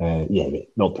 Yeah,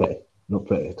 mate. Not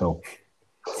pretty at all.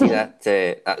 See that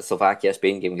Slovakia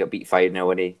Spain game got beat 5-0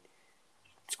 when he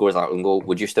scores that own goal.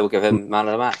 Would you still give him man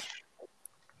of the match?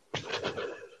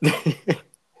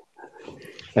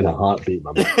 In a heartbeat,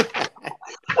 man.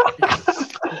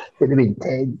 Would have been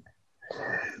 10.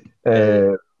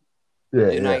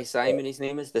 Unai Simon, his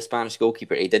name is, the Spanish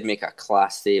goalkeeper. He did make a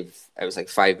class save. It was like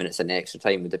 5 minutes in extra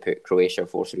time with the put Croatia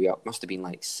 4-3 up. Must have been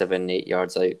like 7-8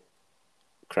 yards out.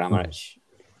 Kramaric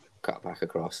cut back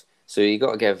across. So you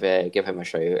got to give him a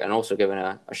shout out, and also giving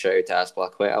a shout out to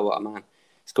Azpilicueta. What a man!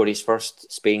 Scored his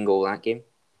first Spain goal that game.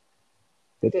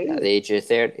 Did they? At the age of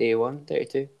 31,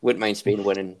 32. Wouldn't mind Spain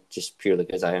winning just purely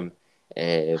because I am.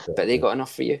 But they got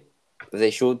enough for you? Have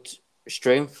they showed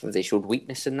strength? Have they showed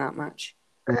weakness in that match?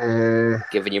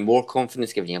 Giving you more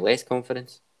confidence, giving you less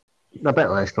confidence? A bit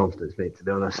less confidence, mate, to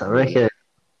be honest. I reckon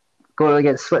going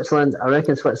against Switzerland, I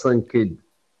reckon Switzerland could,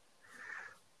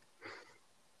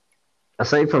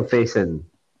 aside from facing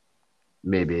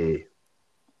maybe,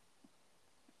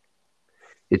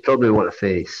 you'd probably want to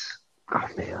face. Oh,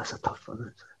 mate, that's a tough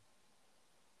one.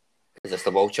 Is this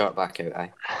the wall chart back out,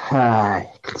 aye?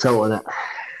 Aye, consult on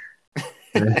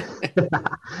it.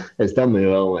 It's done me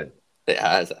well, mate. It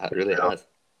has, it really has.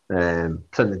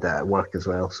 Something that at work as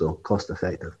well, so cost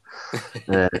effective.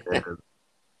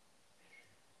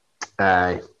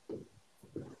 Aye.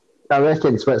 I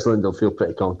reckon Switzerland will feel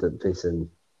pretty confident facing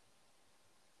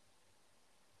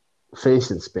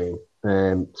Spain.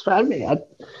 So I mean,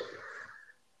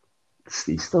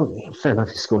 he's still fair enough.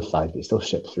 He scored 5, but he still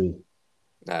shipped 3.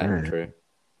 True.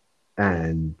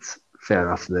 And fair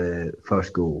enough, the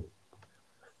first goal,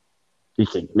 you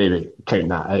can maybe count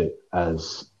that out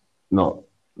as not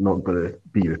going to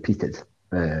be repeated.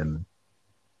 But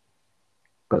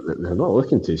they're not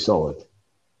looking too solid.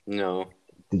 No.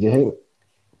 Did you think?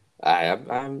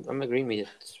 I'm agreeing with you.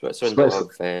 Switzerland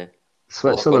looked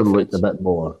a bit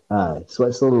more.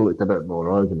 Switzerland looked a bit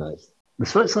more organised. The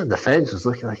Switzerland defence was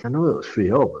looking like, I know it was 3-0,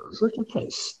 but it was looking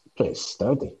pretty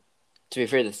sturdy. To be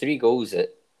fair, the 3 goals that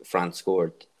France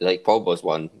scored, like Pogba's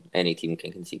one, any team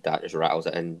can concede that, just rattles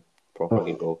it in, proper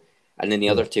good goal. And then the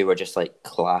other 2 were just like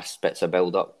class bits of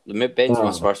build up. The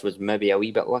Benzema's first was maybe a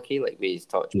wee bit lucky, like with his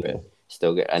touch, but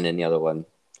still get. And then the other one,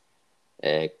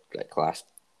 like class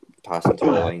passing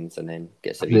through the lines and then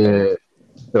gets the rebound.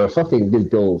 They were fucking good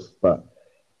goals, but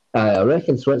I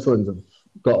reckon Switzerland have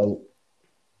got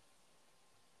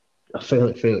a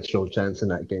fairly strong chance in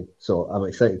that game. So I'm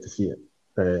excited to see it.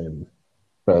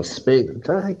 But Spain, I'm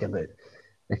trying to think about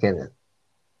again.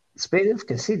 Spain have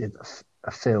conceded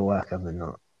a fair whack, have they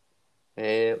not?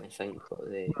 Let me think. What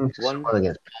they one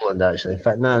against Poland, actually. In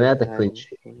fact, no, they had a clean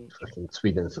sheet. Fucking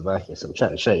Sweden and Slovakia, so I'm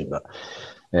trying to shite, but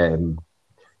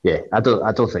yeah, I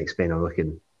don't think Spain are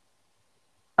looking.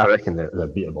 I reckon they're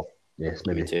beatable. Yes,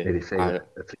 maybe favourite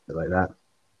like that.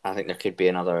 I think there could be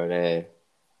another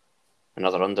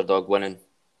underdog winning.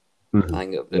 Mm-hmm. I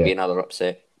think there'll be another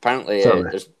upset. Apparently,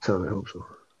 certainly hope so.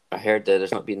 I heard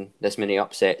there's not been this many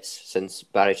upsets since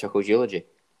Barry Chuckle's eulogy.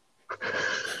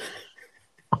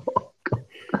 Oh, God.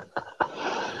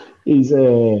 He's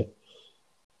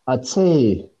I'd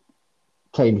say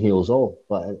time heals all,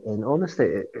 but in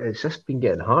honesty, it's just been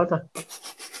getting harder.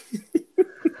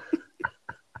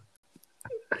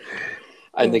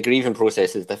 And the grieving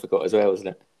process is difficult as well, isn't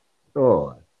it?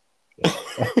 Oh, yeah.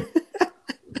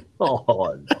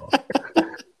 Oh no.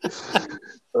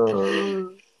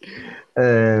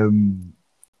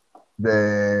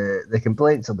 The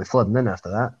complaints will be flooding in after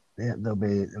that. Yeah, they'll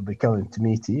be coming to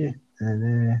me, to you,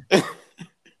 and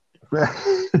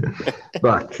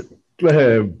but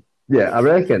yeah, I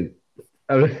reckon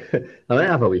I might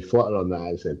have a wee flutter on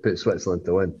that actually, put Switzerland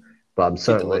to win, but I'm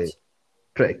certainly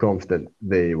pretty confident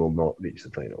they will not reach the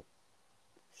final.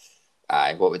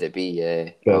 Aye, what would it be?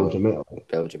 Belgium, Italy.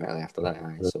 Belgium, Italy after that.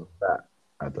 Aye, so that,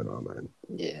 I don't know, man.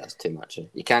 Yeah, that's too much.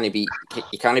 You can't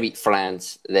beat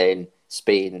France, then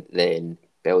Spain, then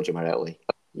Belgium or Italy.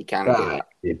 You can't do that.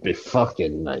 You'd be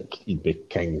fucking like, you'd be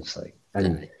kings, like.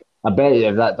 And I bet you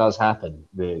if that does happen,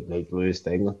 they'd lose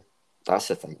to England. That's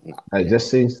the thing. It just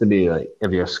seems to be like,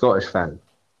 if you're a Scottish fan,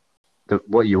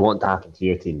 what you want to happen to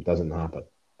your team doesn't happen,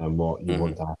 and what you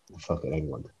want to happen to fucking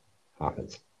England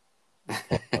happens.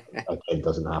 It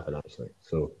doesn't happen actually,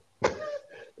 so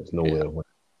there's no way of winning.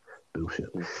 Bullshit.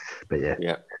 But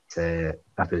yeah.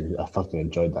 I fucking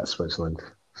enjoyed that Switzerland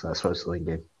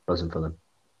game. Buzzing for them.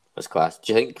 That's class.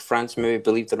 Do you think France maybe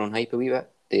believed their own hype a wee bit?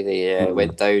 They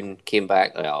went down, came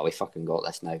back, like, oh, we fucking got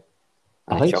this now. And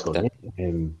I think so.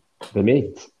 They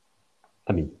made.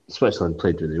 I mean, Switzerland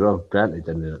played really well. Granted,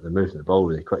 they're moving the ball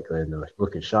really quickly and they're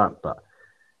looking sharp, but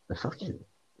the fucking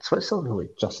Switzerland are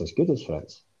like just as good as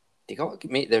France. They got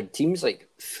their team's like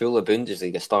full of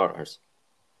Bundesliga starters.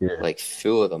 Yeah. Like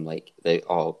full of them. Like the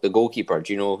goalkeeper,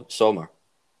 do you know Sommer?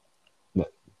 No.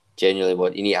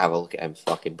 Genuinely, you need to have a look at him.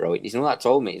 Fucking brilliant. He's not that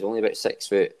tall, mate. He's only about 6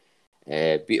 foot.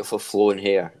 Beautiful flowing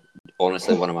hair.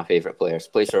 Honestly, one of my favourite players.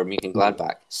 Plays for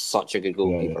Mönchengladbach. Such a good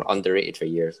goalkeeper. Underrated for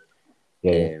years.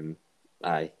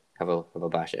 Aye, have a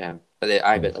bash at him. But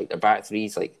but their back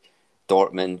threes like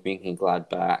Dortmund,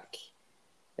 Mönchengladbach,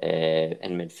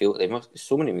 in midfield. They must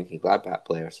so many Mönchengladbach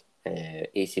players.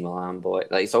 AC Milan boy,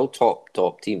 like it's all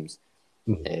top teams.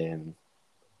 But and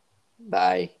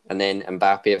then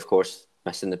Mbappe, of course,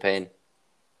 missing the pen.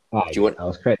 Aye, Do you want? I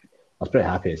was pretty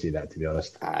happy to see that, to be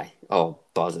honest. Aye. Oh,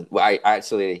 buzzing. Well, I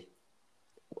actually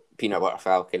Peanut Butter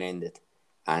Falcon ended,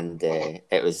 and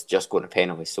it was just going to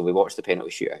penalties. So we watched the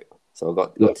penalty shootout. So I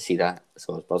got to see that.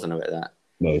 So I was buzzing about that.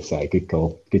 Nice, good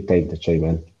call. Good time to chime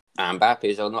in. And Mbappe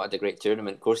as well, not had a great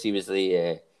tournament. Of course, he was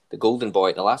the golden boy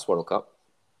at the last World Cup.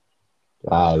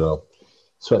 Aye, well,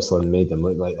 Switzerland made him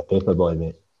look like a paper boy,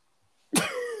 mate.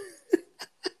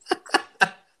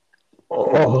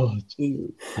 Oh,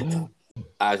 geez.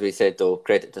 As we said, though,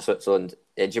 credit to Switzerland.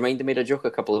 Do you mind I made a joke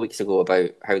a couple of weeks ago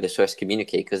about how the Swiss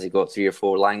communicate because they got 3 or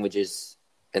 4 languages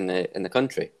in the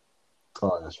country?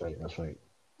 Oh, that's right.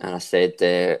 And I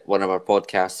said one of our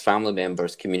podcast family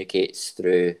members communicates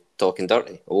through talking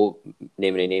dirty. I won't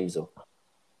name any names though.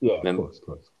 Yeah, of course.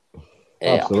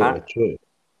 Absolutely true.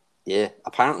 Yeah,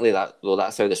 apparently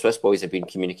that's how the Swiss boys have been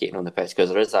communicating on the pitch because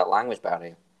there is that language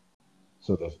barrier.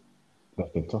 So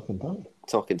they've been talking dirty.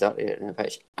 Talking dirty on the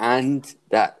pitch. And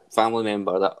that family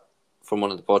member that from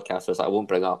one of the podcasters that I won't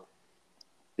bring up,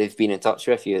 they've been in touch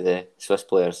with a few of the Swiss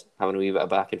players having a wee bit of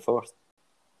back and forth.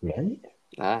 Right?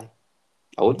 Aye.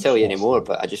 I won't tell you anymore,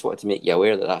 but I just wanted to make you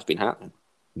aware that that's been happening.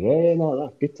 Yeah, no,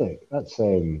 that's good thing. That's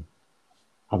I'm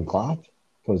glad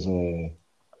because you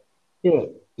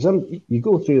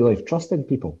go through life trusting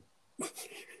people.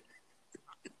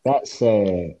 That's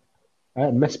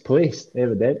misplaced,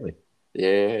 evidently.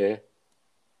 Yeah.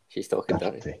 She's talking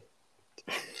dirty.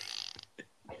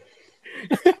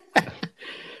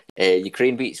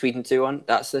 Ukraine beat Sweden 2-1.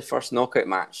 That's the first knockout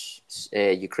match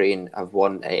Ukraine have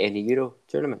won at any Euro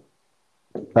tournament.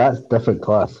 That's different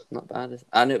class. Not bad.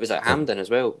 And it was at Hampden as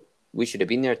well. We should have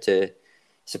been there to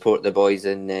support the boys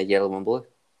in yellow and blue.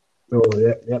 Oh,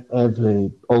 yep.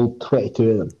 All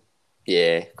 22 of them.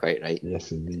 Yeah, quite right.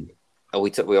 Yes, indeed.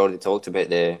 We already talked about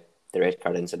the red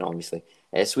card incident, obviously.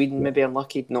 Sweden maybe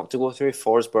unlucky not to go through.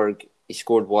 Forsberg, he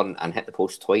scored one and hit the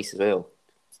post twice as well.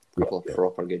 A couple of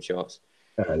proper good shots.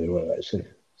 They were actually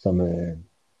some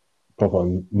proper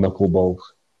knuckleballs.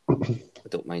 I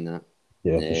don't mind that.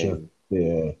 Yeah, for sure.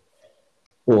 Yeah.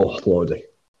 Oh, Lordy.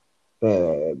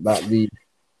 That knee.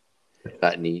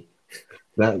 That knee.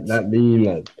 That knee,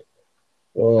 man.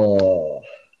 Oh,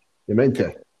 you're meant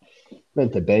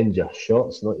to bend your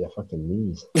shots, not your fucking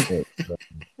knees. It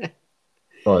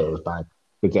was bad.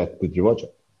 Did you watch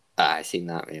it? I seen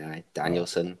that. Yeah,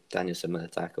 Danielson with the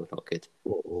tackle, not good.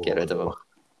 Get rid of him.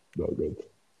 Not good.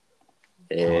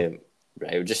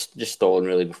 Right, we're just stalling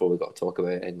really before we got to talk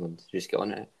about England. Just get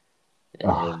on it.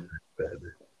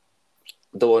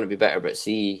 Don't want to be better, but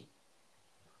see,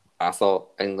 I thought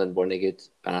England weren't good,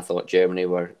 and I thought Germany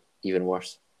were even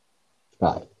worse.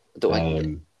 Right.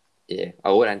 Yeah,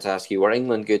 I wanted to ask you: were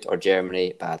England good or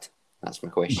Germany bad? That's my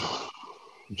question.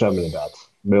 Germany bad.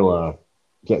 Müller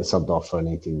getting subbed off for an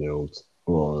 18-year-old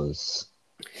was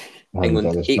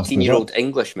England 18-year-old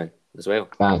Englishman as well.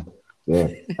 Yeah,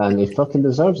 and he fucking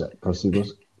deserves it because he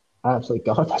was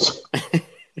absolutely garbage.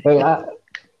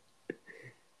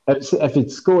 If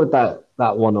he'd scored that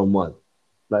 1-on-1,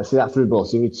 let's say that through ball,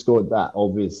 so if he'd scored that,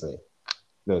 obviously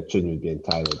the tune would be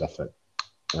entirely different.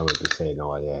 I would be saying,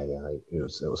 like it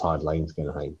was hard lines kind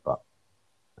of thing. But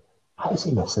how is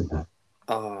he missing that?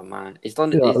 Oh man, he's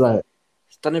done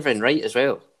everything right as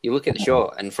well. You look at the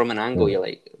shot, and from an angle, you're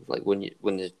like when he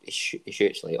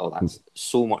shoots, like, oh, that's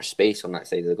so much space on that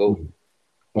side of the goal.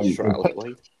 He's right out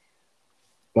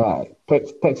wide.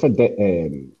 Pickford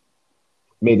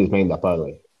made his mind up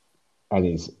early,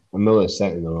 and Miller's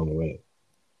set in the wrong way,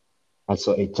 and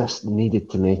so he just needed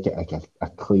to make it like a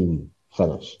clean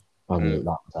finish, and that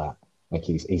was that. Like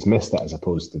he's missed it as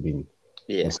opposed to being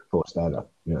a forced error.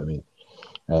 You know what I mean?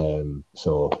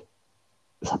 So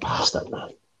it's a bastard, man.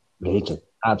 Raging,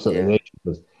 absolutely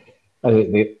raging.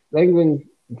 The England,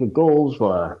 the goals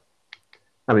were,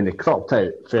 I mean, they cropped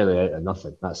out fairly out of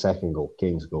nothing. That second goal,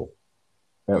 Kane's goal.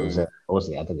 It was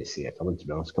honestly, I didn't see it coming, to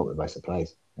be honest. Caught me by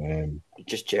surprise.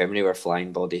 Just Germany were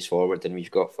flying bodies forward, and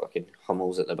we've got fucking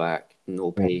Hummels at the back,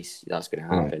 no pace. That's going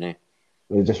to happen, eh?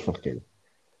 They're just fucking,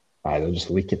 they're just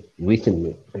leaking.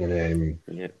 And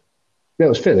it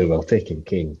was fairly well taken,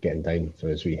 Kane getting down for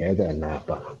his wee header and that,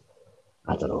 but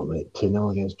I don't know, mate.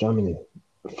 2-0 against Germany.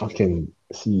 Fucking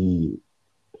see.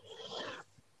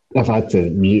 I've had to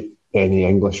mute any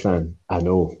English fan I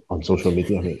know on social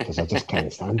media, mate, because I just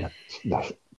can't stand it.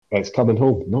 It's coming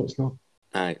home. No, it's not.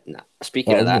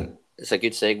 Speaking of that, it's a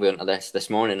good segue onto this. This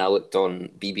morning I looked on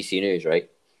BBC News, right?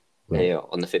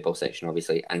 On the football section,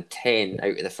 obviously, and 10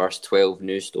 out of the first 12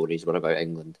 news stories were about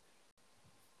England.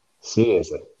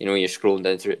 Seriously? You know, you're scrolling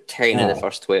down through it, 10 of the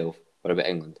first 12 were about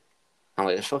England. I'm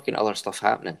like, there's fucking other stuff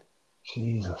happening.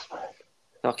 Jesus, man.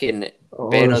 Fucking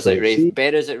Honestly,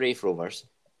 Berra's at Rafe Rovers.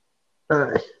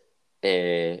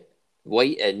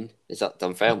 Whiting is at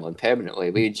Dunfermline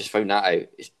permanently. We just found that out.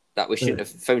 That we shouldn't have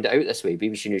found it out this way. Maybe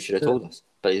you should have told us,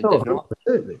 but they've not.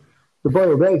 The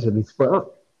Boyle Begs have been split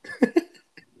up.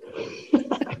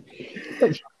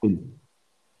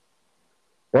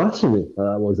 Blasphemy.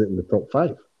 Was it in the top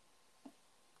 5?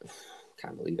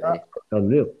 Can't believe it.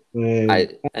 Unreal.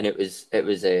 And it was I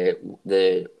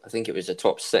think it was the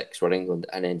top 6 were England,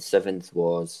 and then 7th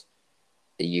was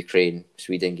the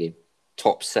Ukraine-Sweden game.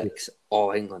 Top 6,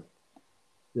 all England.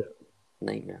 Yeah.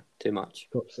 Nightmare. Too much.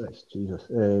 Top 6, Jesus.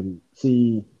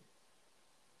 See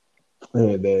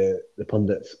the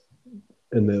pundits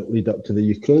in the lead up to the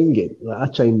Ukraine game. I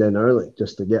chimed in early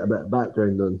just to get a bit of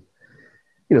background on,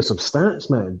 some stats,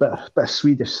 man. Bit of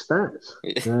Swedish stats.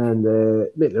 And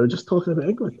mate, they were just talking about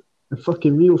England. And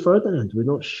fucking Rio Ferdinand would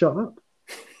not shut up.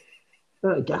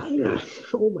 That guy,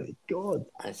 oh my God.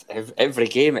 Every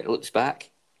game it looks back.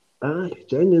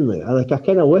 Genuinely. I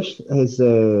kind of wish his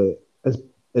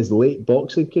late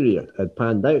boxing career had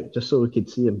panned out just so we could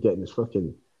see him getting his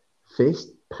fucking face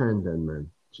panned in,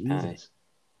 man. Jesus.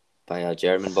 By a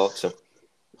German boxer.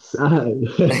 So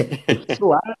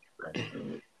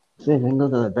saying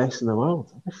England are the best in the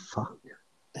world. What the fuck?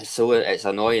 It's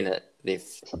annoying that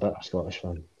It's a bit of Scottish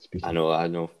fan speaking. I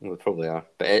know. We probably are.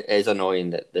 But it is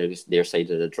annoying that their side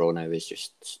of the draw now is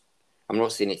just... I'm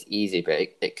not saying it's easy, but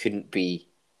it couldn't be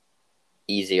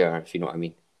easier, if you know what I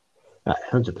mean.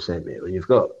 100%, mate. When you've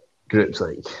got groups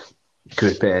like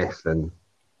Group F and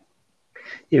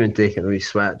even taking a wee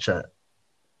swatch at,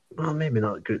 well, maybe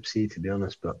not Group C to be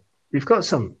honest, but you've got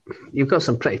some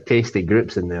pretty tasty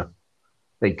groups in there.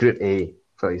 Like Group A,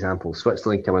 for example,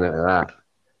 Switzerland coming out of that.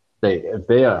 If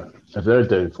they're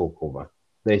doing folk over,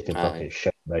 they can fucking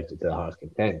shit about it to the heart's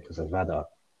content because they've had a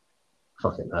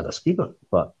skeever.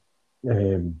 But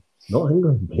not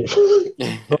England, mate.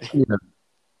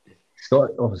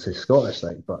 Obviously Scottish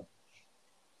side, but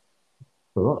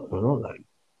we're not that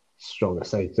strong a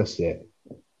side just yet.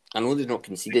 I know they've not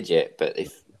conceded yet, but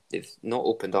they've not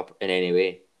opened up in any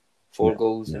way. 4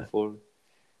 goals and 4.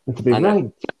 And to be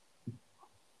ranked,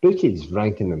 bookies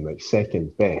ranking them like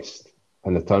second best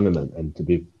in the tournament, and to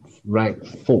be ranked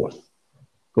 4th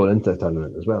going into the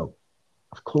tournament as well.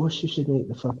 Of course, you should make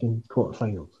the fucking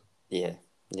quarterfinals. Yeah.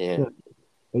 But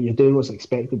you're doing what's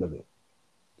expected of you.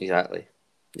 Exactly.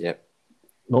 Yep.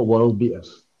 Not world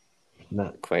beaters.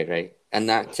 Nah. Quite right. And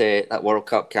that World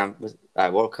Cup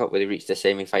World Cup where they reached the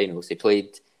semi-finals, they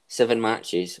played 7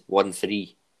 matches, won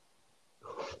 3.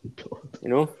 Oh, God. You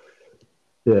know.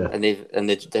 Yeah. And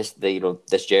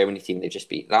this Germany team they just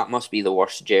beat. That must be the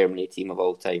worst Germany team of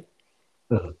all time.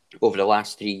 Uh-huh. Over the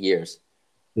last 3 years.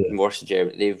 Yeah. Worst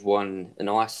Germany. They've won in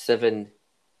the last 7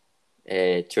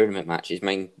 tournament matches.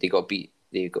 They got beat.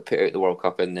 They got put out of the World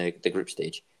Cup in the group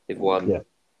stage. They've won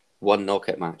 1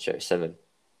 knockout match out of 7.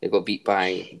 They got beat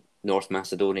by North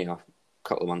Macedonia a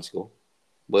couple of months ago.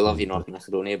 We love you, North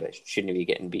Macedonia, but shouldn't be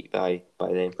getting beat by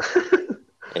them.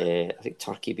 I think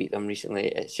Turkey beat them recently.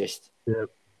 It's just... Yeah.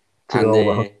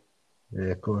 And,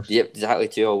 of course. Yep, exactly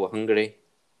 2-2 with Hungary.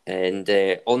 And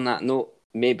on that note,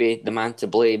 maybe the man to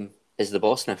blame is the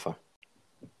ball sniffer.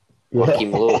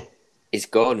 Joachim Low. He's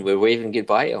gone. We're waving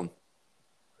goodbye to him.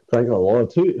 Thank the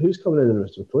Lord. Who's coming in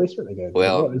as replacement again?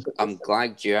 Well, I'm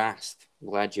glad you asked.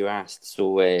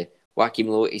 So Joachim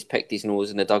Low, he's picked his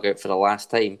nose in the dugout for the last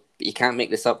time. But you can't make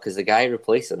this up because the guy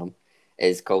replacing him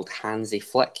is called Hansi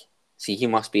Flick. See, he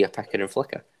must be a picker and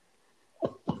flicker.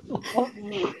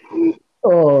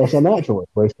 Oh, it's a natural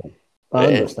replacement. I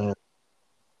understand.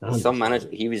 Some manager,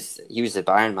 he was the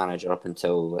Bayern manager up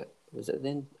until was it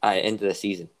then? End of the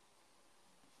season.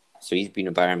 So he's been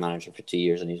a Bayern manager for 2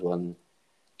 years and he's won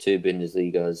 2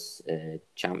 Bundesligas,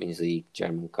 Champions League,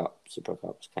 German Cup, Super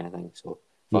Cups, kind of thing. So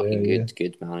fucking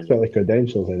good manager. Got the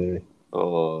credentials anyway.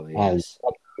 Oh yes.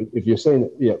 And if you're saying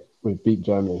we beat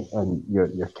Germany and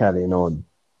you're carrying on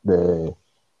the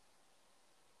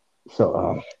sort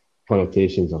of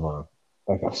connotations of a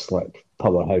slick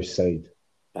powerhouse side,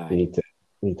 you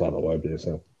need to have a word with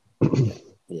yourself.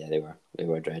 Yeah, they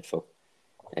were dreadful.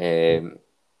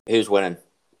 Who's winning?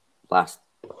 Last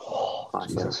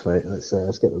Jesus, right.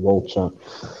 Let's get the world chat.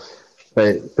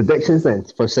 Right, predictions then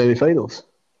for semi-finals.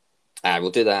 We'll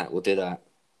do that.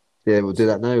 Yeah, we'll do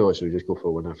that now, or should we just go for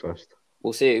a winner first?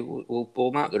 We'll say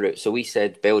we'll map the route. So we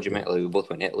said Belgium, Italy. We both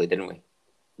went Italy, didn't we?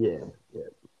 Yeah.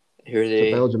 Who are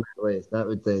they? So Belgium, Italy. That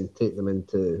would then take them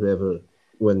into whoever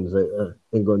wins out there.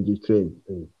 England, Ukraine.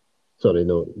 Sorry,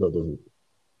 no, that doesn't.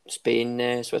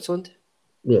 Spain, Switzerland.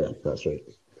 Yeah, that's right.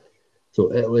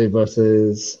 So Italy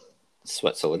versus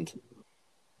Switzerland.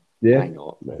 Yeah. Why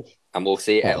not? Nice. And we'll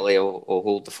say Italy will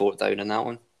hold the fort down in that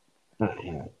one.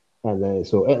 Yeah. And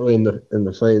so Italy in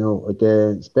the final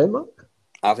against Denmark.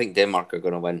 I think Denmark are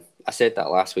going to win. I said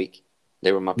that last week.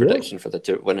 They were my prediction for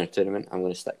the winner tournament. I'm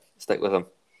going to stick with them.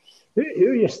 Who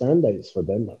are your standouts for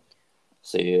Denmark?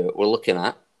 So we're looking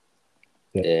at.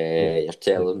 You're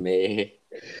telling me.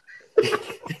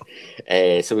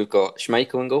 So we've got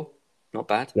Schmeichel in goal. Not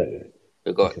bad. Right.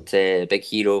 We've got big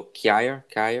hero Kjaer.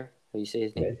 How do you say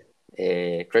his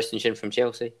name? Christensen from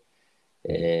Chelsea.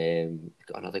 We've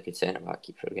got another good centre back.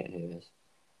 Keep forgetting who it is.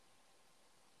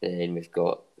 Then we've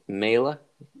got Mela,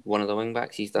 one of the wing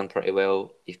backs. He's done pretty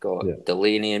well. You've got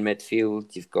Delaney in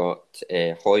midfield. You've got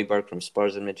Højbjerg from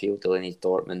Spurs in midfield. Delaney's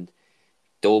Dortmund.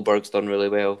 Dolberg's done really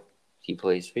well. Who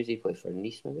does he play for?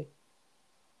 Nice, maybe?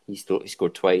 He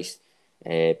scored twice.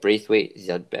 Braithwaite is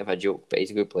a bit of a joke, but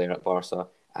he's a good player at Barca.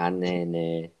 And then,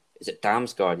 is it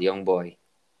Damsgaard, the young boy?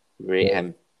 Rate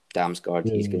him. Damsgaard,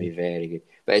 he's going to be very good.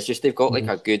 But it's just they've got like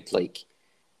a good, like,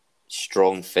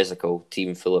 strong physical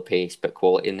team full of pace, but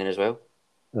quality in there as well.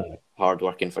 Hard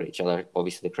working for each other.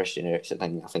 Obviously, the Christian Eriksen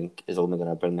thing, I think, is only going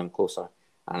to bring them closer.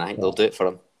 And I think they'll do it for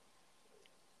them.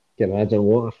 Can you imagine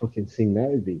what a fucking scene that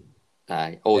would be?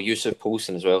 Yusuf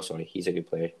Poulsen as well, sorry. He's a good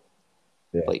player.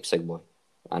 Leipzig boy.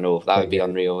 I know, that would be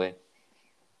unreal, eh?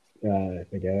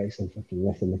 Big Eriksen fucking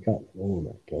lifting the cup. Oh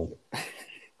my god.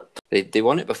 They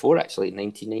won it before, actually, in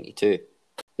 1992.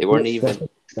 They weren't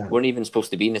even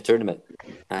supposed to be in the tournament.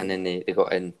 And then they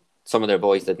got in. Some of their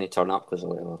boys didn't turn up because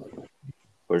they're like,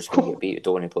 we're just going to get beat, we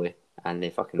don't want to play. And they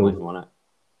fucking went and won it.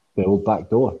 The old back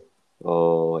door.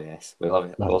 Oh, yes. We love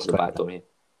it. Lots of back door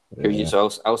here. So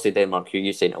I'll say Denmark. Who are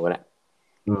you saying to win it?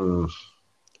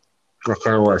 I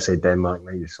kind of want to say Denmark.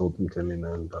 Now you sold them to me,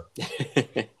 man. But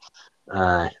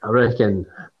I reckon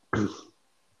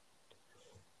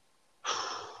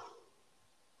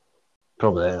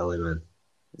probably Italy, man.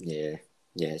 Yeah,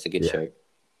 it's a good shout.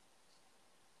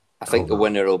 I think the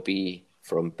winner will be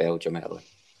from Belgium, Italy.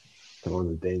 Come on,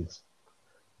 the Danes.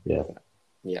 Yeah.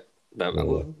 But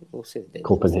we'll say the Danes.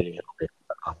 Copenhagen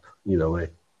up either way.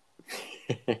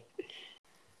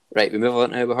 Right, we move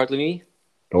on now. We hardly knew you.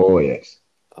 Oh yes.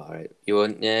 All right, you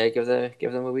want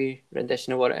give them a wee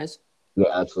rendition of what it is? Yeah,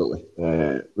 absolutely.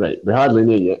 Right, we hardly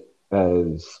knew you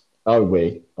is our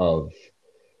way of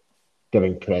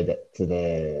giving credit to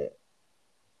the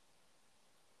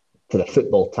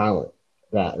football talent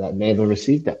that never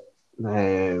received it.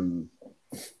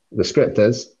 The script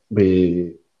is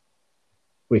we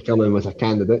come in with a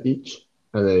candidate each,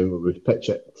 and then we pitch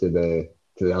it to the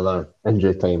other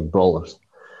injury time brawlers,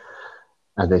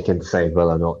 and they can decide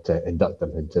whether or not to induct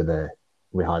them into the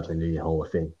We Hardly Knew You Hall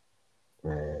of Fame.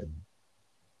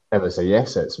 If it's a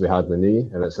yes, it's We Hardly Knew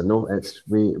You. If it's a no, it's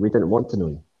we didn't want to know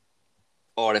you.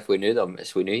 Or if we knew them,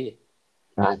 it's we knew you.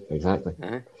 Exactly.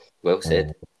 Well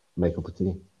said. Michael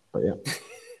Patini. But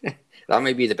yeah. That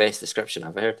might be the best description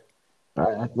I've heard.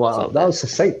 That was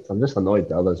succinct. I'm just annoyed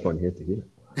the others weren't here to hear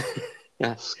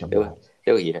it.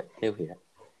 They'll hear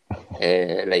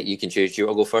it. Right, you can choose. Do you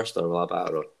want to go first or will I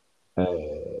batter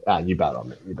on? You bet on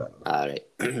me. You bet on me. All right.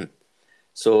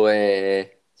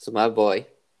 So my boy,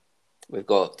 we've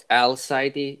got Al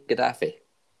Saidi Gaddafi.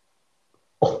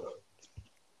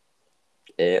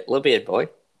 Libyan boy.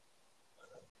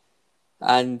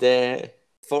 And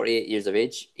 48 years of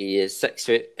age. He is 6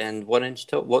 foot and 1 inch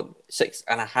tall.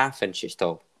 6.5 inches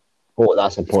tall. Oh,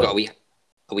 that's important. He's got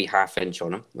a wee half inch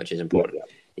on him, which is important.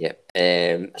 Yeah.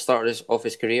 Started off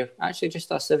his career, actually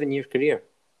just a 7-year career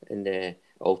in the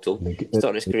all told.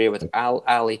 Started his career with Al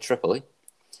Ahly Tripoli.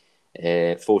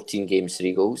 14 games,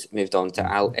 3 goals. Moved on to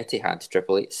Al Ittihad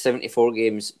Tripoli. 74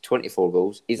 games, 24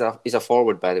 goals. He's a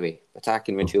forward, by the way.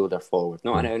 Attacking midfielder forward.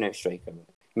 Not an out-and-out striker.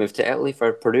 Moved to Italy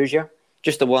for Perugia.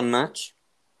 Just a 1 match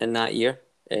in that year.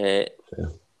 He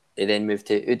then moved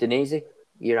to Udinese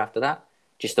year after that.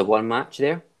 Just a 1 match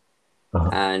there.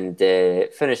 And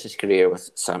finished his career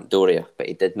with Sampdoria, but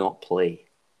he did not play.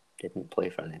 Didn't play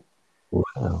for them.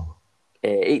 Wow.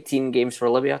 18 games for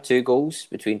Libya, 2 goals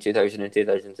between 2000 and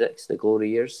 2006, the glory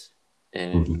years.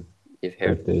 You've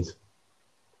heard.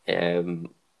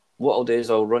 What I'll do is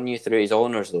I'll run you through his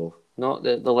honours, though. Not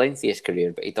the lengthiest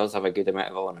career, but he does have a good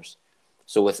amount of honours.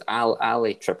 So with Al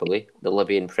Ahly Tripoli, the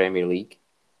Libyan Premier League,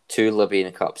 2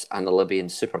 Libyan Cups and the Libyan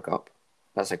Super Cup.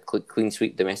 That's a clean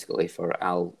sweep domestically for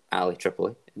Al Ahly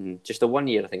Tripoli. In just a 1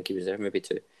 year, I think he was there, maybe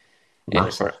 2.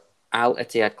 For Al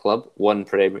Ittihad Club, 1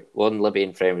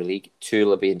 Libyan Premier League, 2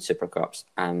 Libyan Super Cups,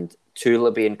 and 2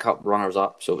 Libyan Cup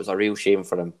runners-up. So it was a real shame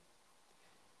for him.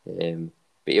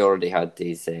 But he already had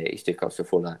his 2 cups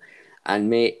before that. And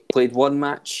played 1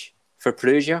 match for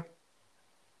Perugia.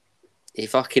 He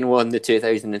fucking won the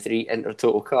 2003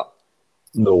 Intertoto Cup.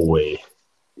 No way.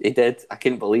 He did. I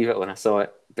couldn't believe it when I saw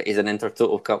it. But he's an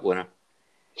Intertoto Cup winner.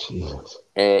 Jesus.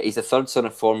 He's the third son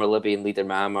of former Libyan leader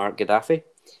Muammar Gaddafi.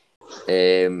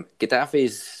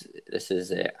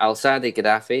 Al-Sadi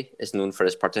Gaddafi is known for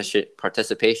his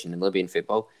participation in Libyan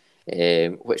football,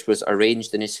 which was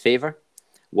arranged in his favour.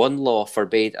 One law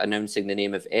forbade announcing the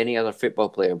name of any other football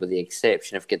player with the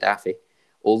exception of Gaddafi.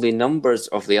 Only numbers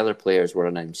of the other players were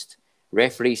announced.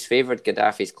 Referees favoured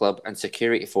Gaddafi's club and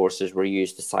security forces were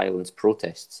used to silence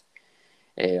protests.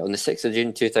 On the 6th of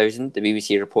June 2000, the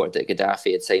BBC reported that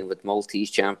Gaddafi had signed with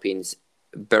Maltese champions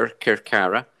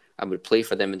Birkirkara and would play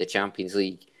for them in the Champions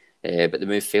League, but the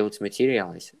move failed to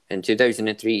materialise. In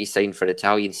 2003, he signed for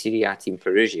Italian Serie A team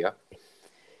Perugia,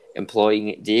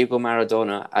 employing Diego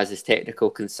Maradona as his technical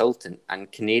consultant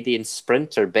and Canadian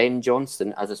sprinter Ben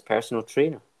Johnston as his personal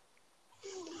trainer.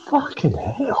 Fucking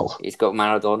hell. He's got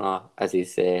Maradona as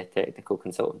his technical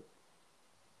consultant.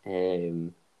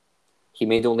 He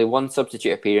made only one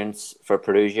substitute appearance for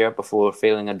Perugia before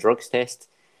failing a drugs test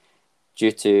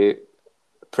due to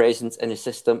presence in the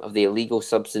system of the illegal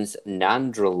substance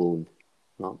nandrolone.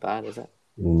 Not bad, is it?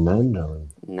 Nandrolone.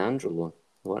 Nandrolone.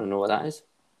 You want to know what that is?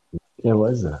 Yeah,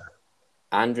 what is that?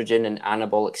 Androgen and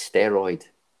anabolic steroid.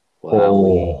 Wow.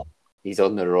 Oh. He's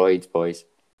on the roids, boys.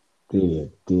 Dear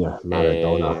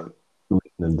Maradona.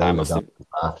 I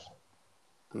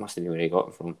must have been where he got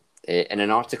it from. In an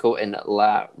article in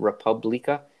La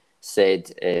Repubblica,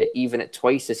 said even at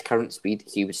twice his current speed,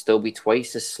 he would still be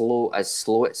twice as slow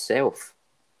itself.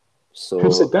 So,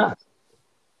 who said that?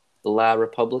 La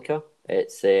Repubblica.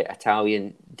 It's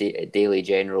Italian daily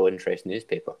general interest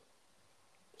newspaper.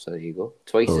 So there you go.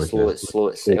 Twice as slow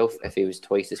itself if he was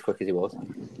twice as quick as he was.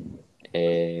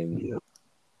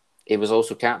 He was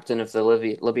also captain of the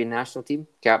Libyan national team,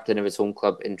 captain of his home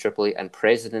club in Tripoli, and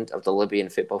president of the Libyan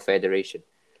Football Federation.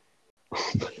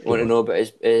 Want to know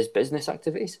about his business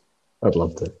activities? I'd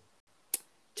love to.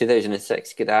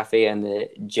 2006, Gaddafi and the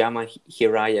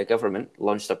Jamahiriya government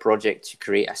launched a project to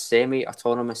create a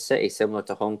semi-autonomous city similar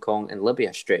to Hong Kong and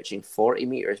Libya, stretching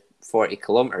 40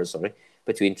 kilometers,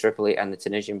 between Tripoli and the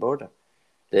Tunisian border.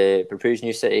 The proposed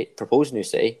new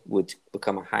city would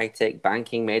become a high-tech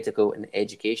banking, medical, and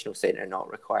educational centre,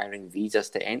 not requiring visas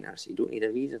to enter. So you don't need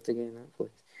a visa to get in that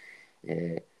place.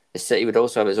 The city would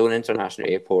also have its own international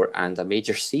airport and a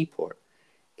major seaport.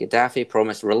 Gaddafi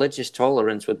promised religious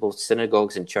tolerance with both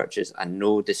synagogues and churches and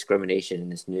no discrimination in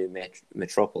this new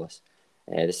metropolis.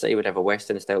 The city would have a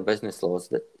Western-style business laws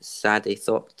that Sadi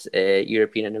thought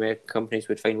European and American companies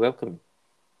would find welcoming.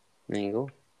 There you go.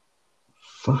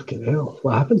 Fucking hell.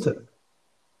 What happened to it?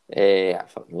 I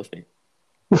fucking knows, mate.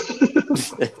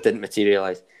 Didn't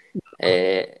materialise.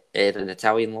 In an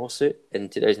Italian lawsuit in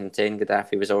 2010,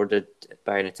 Gaddafi was ordered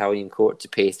by an Italian court to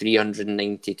pay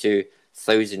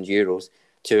 €392,000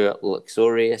 to a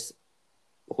luxurious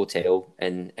hotel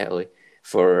in Italy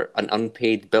for an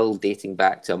unpaid bill dating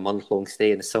back to a month-long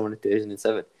stay in the summer of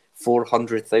 2007.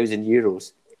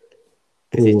 €400,000.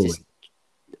 It's just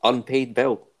unpaid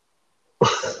bill.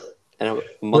 In a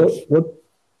month.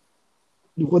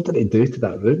 What did he do to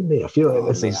that room, mate? I feel like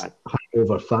this is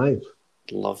over 5.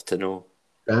 Love to know.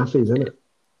 Gaddafi's in it.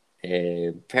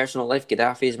 Personal life,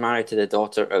 Gaddafi is married to the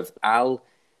daughter of Al-Qaidi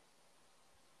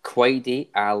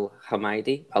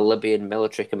al-Hamidi, a Libyan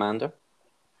military commander.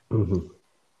 Mm-hmm.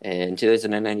 In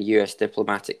 2009, a US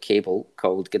diplomatic cable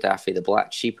called Gaddafi the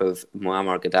black sheep of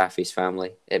Muammar Gaddafi's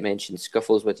family. It mentioned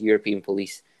scuffles with European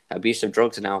police, abuse of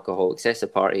drugs and alcohol,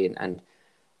 excessive partying, and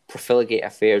profligate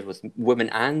affairs with women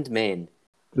and men.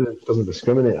 It doesn't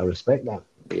discriminate. I respect that.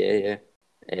 Yeah.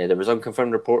 There was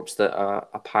unconfirmed reports that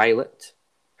a pilot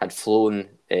had flown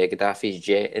Gaddafi's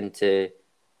jet into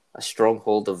a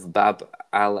stronghold of Bab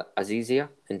al-Azizia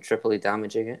in Tripoli,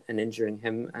 damaging it and injuring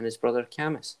him and his brother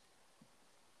Camus.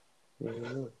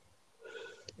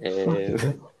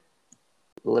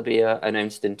 Libya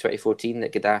announced in 2014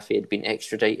 that Gaddafi had been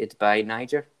extradited by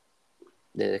Niger,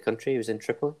 the country. He was in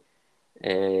Tripoli.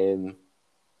 So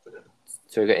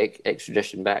he got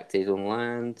extradition back to his own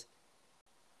land.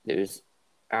 There was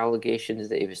allegations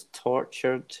that he was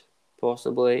tortured,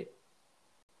 possibly.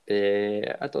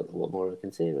 I don't know what more I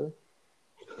can say, really.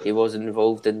 He was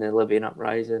involved in the Libyan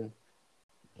uprising.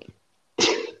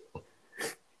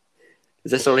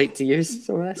 Is this all right to use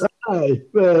some of this? Aye.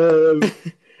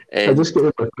 I just got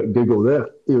a quick Google there.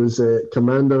 He was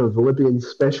commander of the Libyan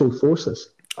Special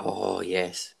Forces. Oh,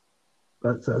 yes.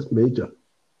 That's major.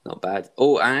 Not bad.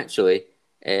 Oh, and actually,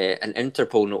 an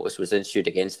Interpol notice was issued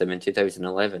against him in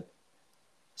 2011.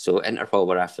 So Interpol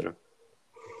were after him.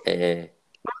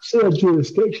 What's their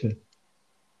jurisdiction?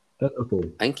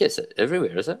 Interpol. I think it's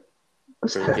everywhere, is it?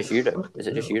 That's Or is it just Europe? fucking Is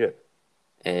it just hell. Europe?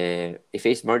 He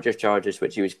faced murder charges,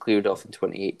 which he was cleared off in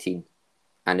 2018.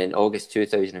 And in August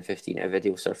 2015, a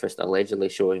video surfaced allegedly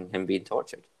showing him being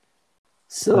tortured.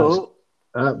 So,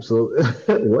 That's absolutely.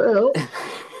 Well,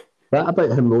 that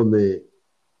about him only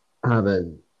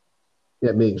having,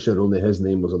 yeah, making sure only his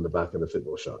name was on the back of the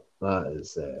football shirt. That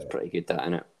is, it's pretty good, that,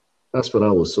 isn't it? that's what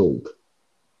I was sold.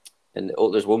 And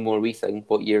there's one more wee thing.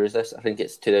 What year is this? I think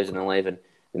it's 2011.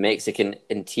 The Mexican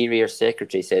Interior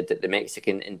Secretary said that the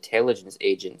Mexican intelligence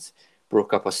agents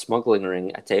broke up a smuggling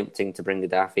ring attempting to bring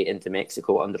Gaddafi into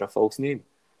Mexico under a false name.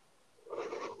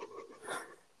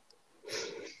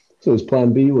 So his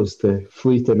plan B was to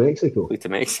flee to Mexico. Flee to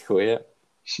Mexico, yeah.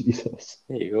 Jesus.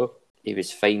 There you go. He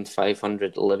was fined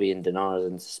 500 Libyan dinars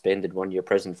and suspended 1 year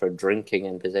prison for drinking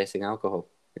and possessing alcohol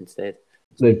instead.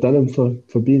 They've done him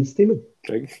for being steaming.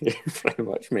 Drink, pretty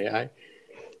much, may I?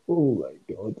 Oh my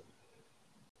God.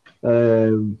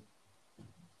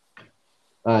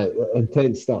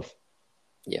 Intense stuff.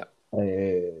 Yeah.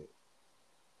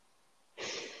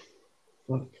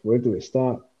 Fuck, where do we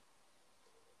start?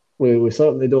 We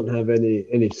certainly don't have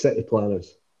any city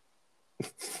planners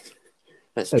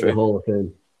That's at true. the Hall of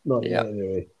Fame. Not Yeah. yet,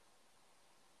 anyway.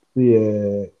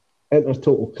 The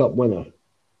Intertotal Cup winner.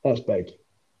 That's big.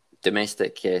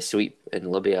 Domestic sweep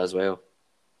in Libya as well.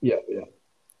 Yeah.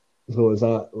 So was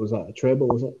that a treble,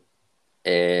 was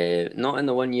it? Not in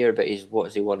the 1 year, but what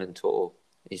has he won in total?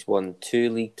 He's won 2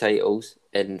 league titles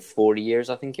in 4 years,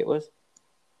 I think it was.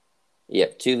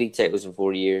 Yep, 2 league titles in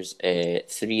 4 years,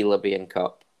 2 Libyan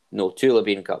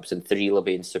Cups and 3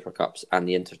 Libyan Super Cups and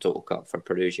the Intertotal Cup for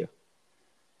Perugia.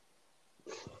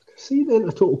 See, the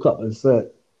Intertotal Cup is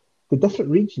that the different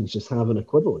regions just have an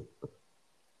equivalent.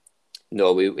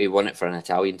 No, we won it for an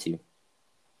Italian team.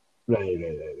 Right.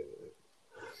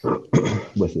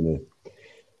 With you now.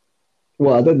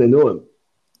 Well, I didn't know him.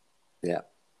 Yeah.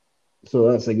 So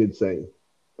that's a good sign.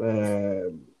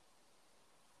 And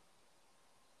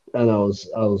I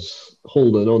was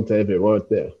holding on to every word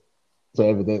there. So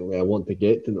evidently I want to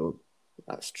get to know him.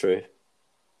 That's true.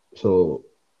 So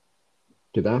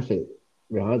Gaddafi,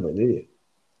 we hardly knew you.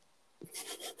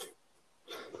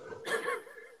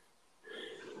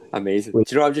 Amazing. Do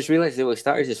you know, I've just realised that he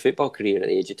started his football career at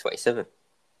the age of 27.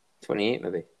 28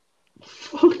 maybe.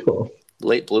 Fuck off.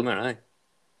 Late bloomer, aye.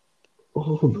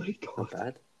 Oh my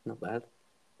God. Not bad.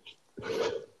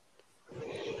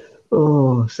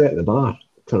 Oh, set the bar.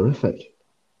 Terrific.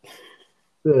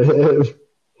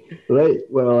 Right,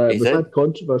 well, we've had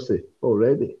controversy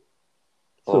already.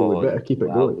 So we better keep it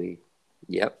going.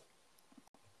 Yep.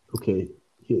 Okay,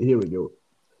 here we go.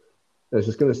 It's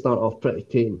just going to start off pretty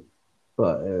tame,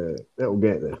 but it'll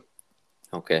get there.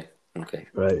 Okay.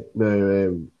 Right,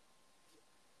 now,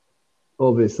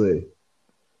 obviously,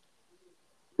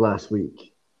 last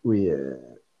week we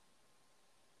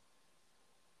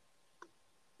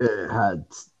had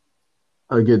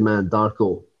our good man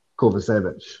Darko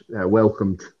Kovacevic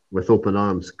welcomed with open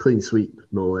arms, clean sweep,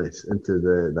 no less, into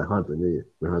the Hardly Knew You.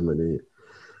 We hardly knew you.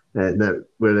 Now,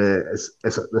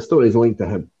 the story is linked to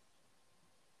him.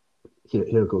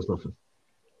 Here goes nothing.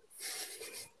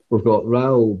 We've got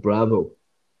Raul Bravo,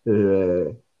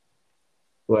 who,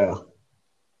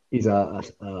 he's a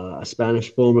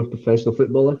Spanish former professional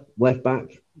footballer, left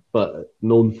back, but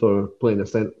known for playing a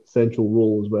central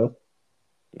role as well.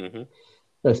 Mm-hmm.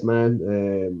 This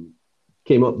man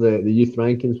came up the youth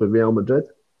rankings with Real Madrid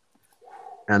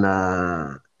and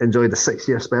enjoyed a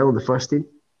 6-year spell in the first team.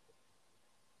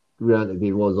 Granted,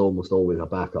 he was almost always a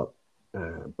backup,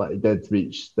 but he did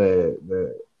reach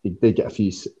he did get a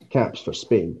few caps for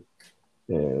Spain,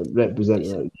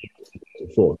 representing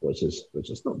fourth, which is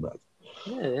not bad.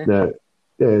 Yeah. Now,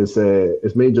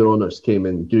 his major honours came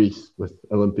in Greece with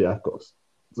Olympiacos.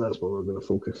 So that's what we're going to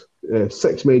focus.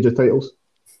 6 major titles,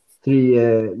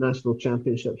 3 national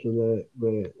championships with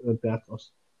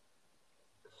Olympiacos.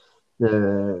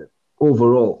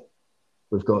 Overall,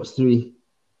 we've got 3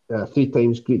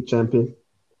 times Greek champion.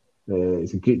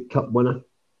 He's a Greek Cup winner,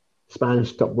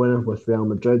 Spanish Cup winner with Real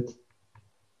Madrid,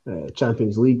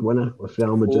 Champions League winner with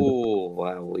Real Madrid. Oh,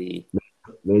 wow.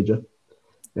 Major.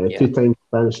 2 times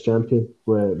Spanish champion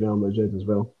with Real Madrid as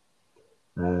well.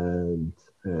 And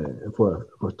if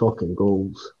we're talking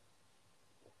goals,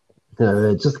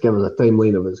 just to give us a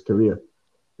timeline of his career,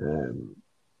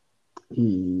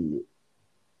 he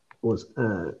was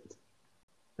at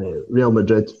Real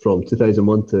Madrid from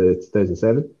 2001 to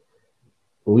 2007.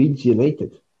 Leeds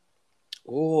United.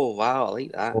 Oh, wow, I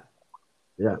like that.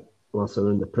 Yeah, whilst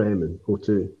around the Prem in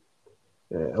 2002.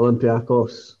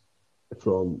 Olympiacos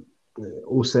from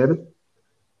 2007.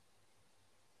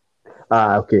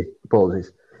 Okay.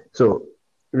 Apologies. So,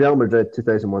 Real Madrid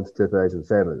 2001 to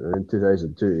 2007, and in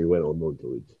 2002 he went on loan to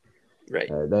Leeds. Right.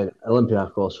 Then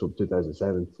Olympiacos from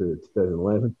 2007 to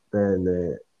 2011.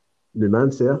 Then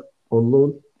Numancia on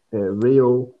loan.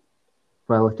 Rayo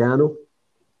Vallecano,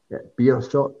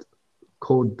 Beerschot,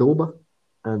 Cordoba,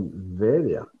 and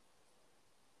Veria.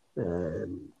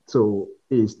 So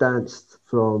he's danced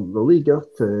from La Liga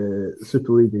to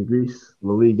Super League in Greece,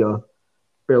 La Liga,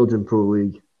 Belgian Pro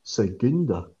League,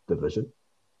 Segunda Division.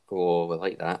 Oh, I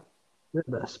like that. A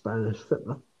bit of Spanish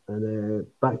football. And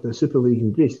back to the Super League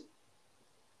in Greece.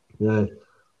 When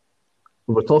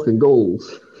we're talking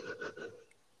goals,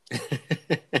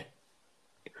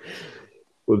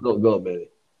 we've not got many.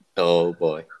 Oh,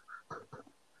 boy.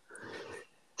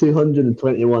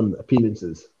 221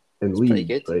 appearances in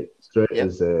league, right?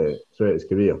 Throughout his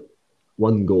career.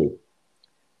 1 goal.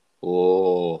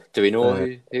 Oh, do we know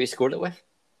who he scored it with?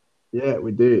 Yeah,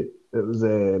 we do. It was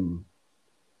hang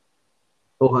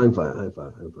fire.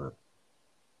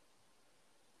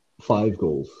 5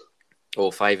 goals.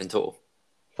 Oh, 5 in total.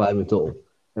 5 in total.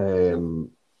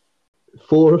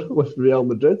 4 with Real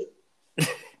Madrid.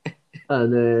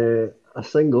 And a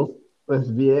single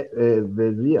with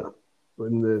Veria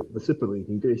in the Super League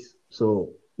in Greece.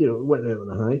 So, went out on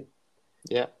a high.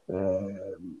 Yeah.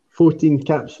 14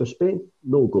 caps for Spain,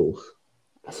 no goals.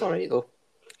 That's all right, though.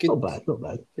 Good. Not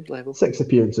bad. Good level. 6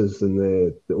 appearances in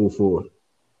the 04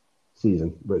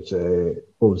 season, which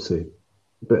obviously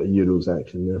a bit of Euros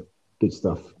action there. Good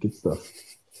stuff.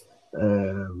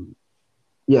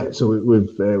 So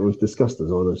we've discussed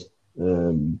his honours.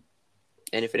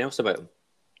 Anything else about him?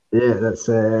 Yeah, let's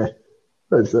dive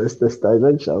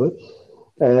in, shall we?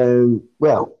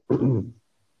 Well, a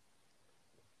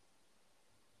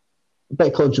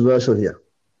bit controversial here.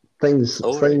 Things.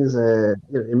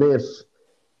 He may have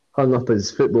hung up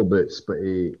his football boots, but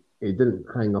he didn't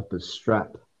hang up his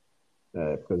strap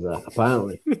because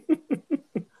apparently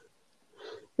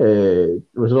it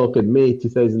was in May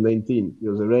 2019. He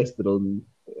was arrested on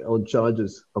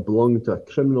charges of belonging to a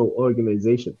criminal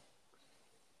organisation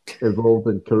involved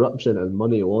in corruption and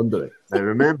money laundering. Now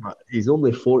remember, he's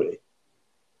only 40.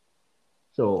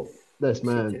 So this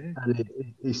man, and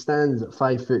he stands at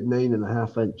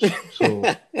 5'9.5". So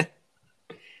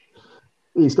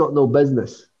he's got no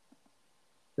business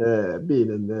being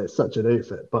in such an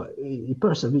outfit, but he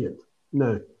persevered.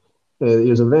 Now, he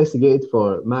was investigated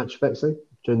for match fixing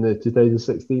during the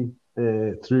 2016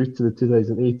 through to the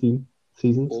 2018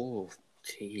 seasons. Oh,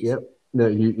 jeez. Yep. Now,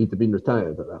 he'd have been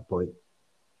retired at that point,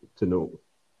 to note,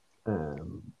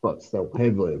 but still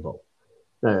heavily involved.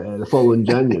 Now, the following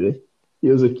January, he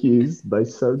was accused by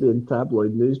Serbian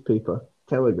tabloid newspaper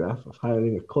Telegraph of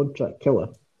hiring a contract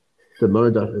killer to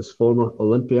murder his former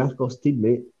Olympiacos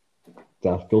teammate,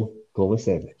 Darko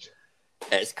Kovacevic.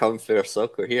 It's come fair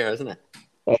soccer here, isn't it?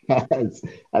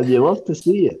 And you love to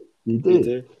see it. You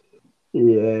do.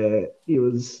 He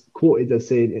was quoted as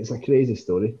saying, "It's a crazy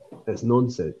story. It's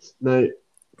nonsense." Now,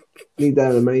 need to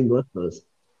remind listeners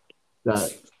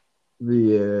that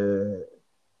the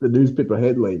newspaper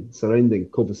headline surrounding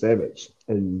Kovacevic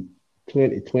in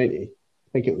 2020, I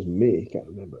think it was May, can't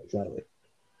remember exactly,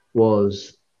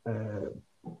 was 2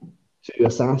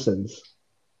 assassins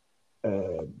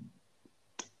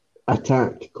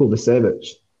attack Kovacevic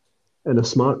in a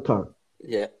smart car.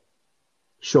 Yeah.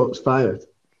 Shots fired.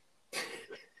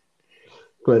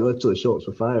 Quite literally, shots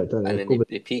were fired. And then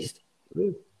they pieced.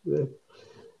 Yeah.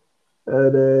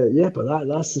 And but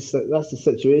that's the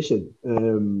situation.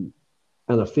 And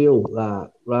I feel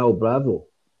that Raul Bravo,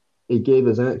 he gave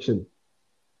his action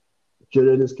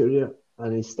during his career,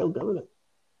 and he's still doing it.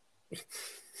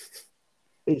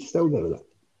 He's still doing it.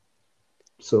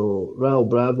 So Raul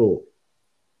Bravo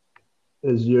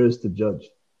is yours to judge.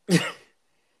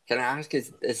 Can I ask,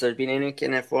 has there been any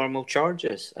kind of formal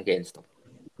charges against him?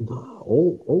 No,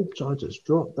 all charges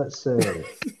dropped. Let's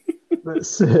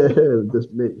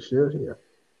just make sure here.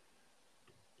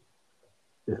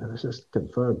 Yeah, let's just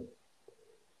confirm.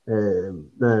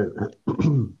 Now,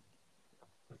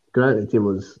 granted, he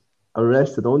was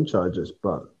arrested on charges,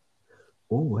 but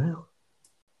oh well,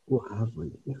 what have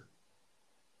we here?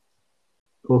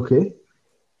 Okay,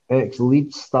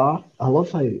 ex-Leeds star. I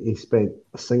love how he spent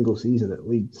a single season at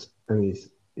Leeds, and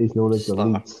he's known as the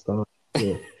Leeds star.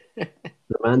 Yeah.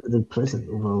 Remanded in prison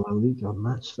over a La Liga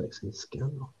match fixing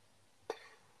scandal.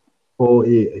 Oh,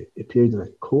 he appeared in a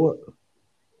court,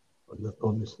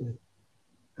 obviously.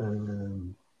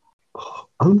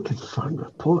 Unconfirmed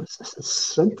reports. This is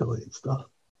scintillating stuff.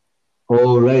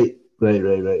 Oh, right.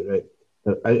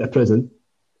 Out of prison.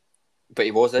 But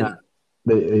he was in.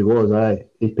 He was, aye.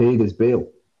 He paid his bail.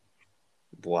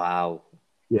 Wow.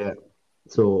 Yeah.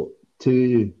 So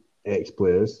 2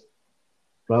 ex-players,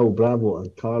 Raul Bravo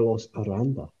and Carlos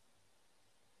Aranda,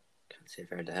 Can't say I've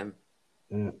heard of him.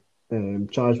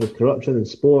 charged with corruption in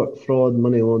sport, fraud,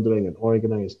 money laundering, and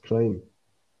organised crime.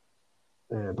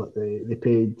 But they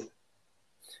paid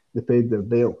their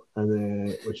bail, and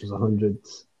which was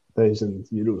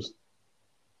 €100,000.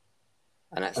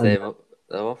 And that's And them up,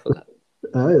 they're off with it.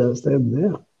 aye, that's them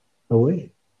there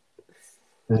away.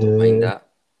 I don't mind Uh, that.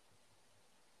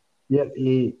 yeah,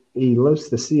 he lives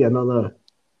to see another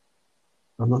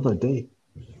day.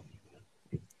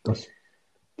 That's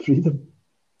freedom.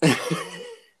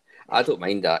 I don't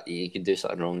mind that. You can do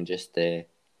something wrong, just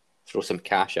throw some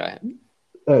cash at it.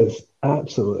 It's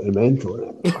absolutely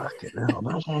mental. Fucking hell,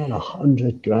 imagine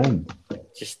 100 grand.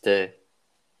 Just I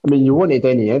mean, you wanted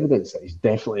any evidence that he's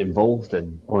definitely involved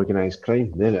in organised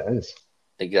crime. There it is.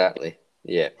 exactly.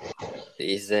 Yeah.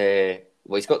 He's well,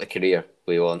 he's got the career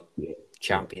we want. Yeah.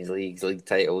 Champions Leagues, league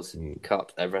titles,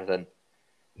 cups, everything.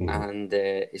 And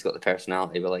he's got the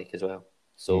personality we like as well.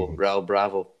 So Raul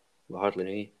Bravo, we hardly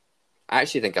knew you. I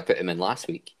actually think I put him in last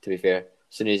week, to be fair. As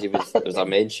soon as there was a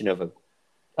mention of him.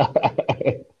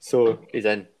 So he's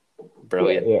in.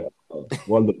 Brilliant. Yeah,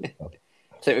 wonderful. I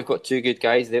think we've got 2 good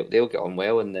guys. They'll get on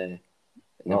well in the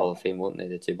Hall of Fame, won't they?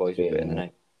 The 2 boys we put in the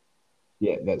night.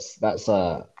 Yeah,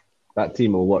 that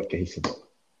team will work cohesively.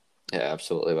 Yeah,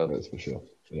 absolutely will. That's for sure.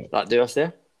 Yeah. That do us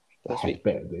there this week.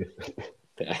 Better do.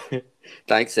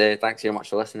 Thanks very much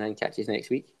for listening. Catch you next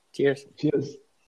week. Cheers. Cheers.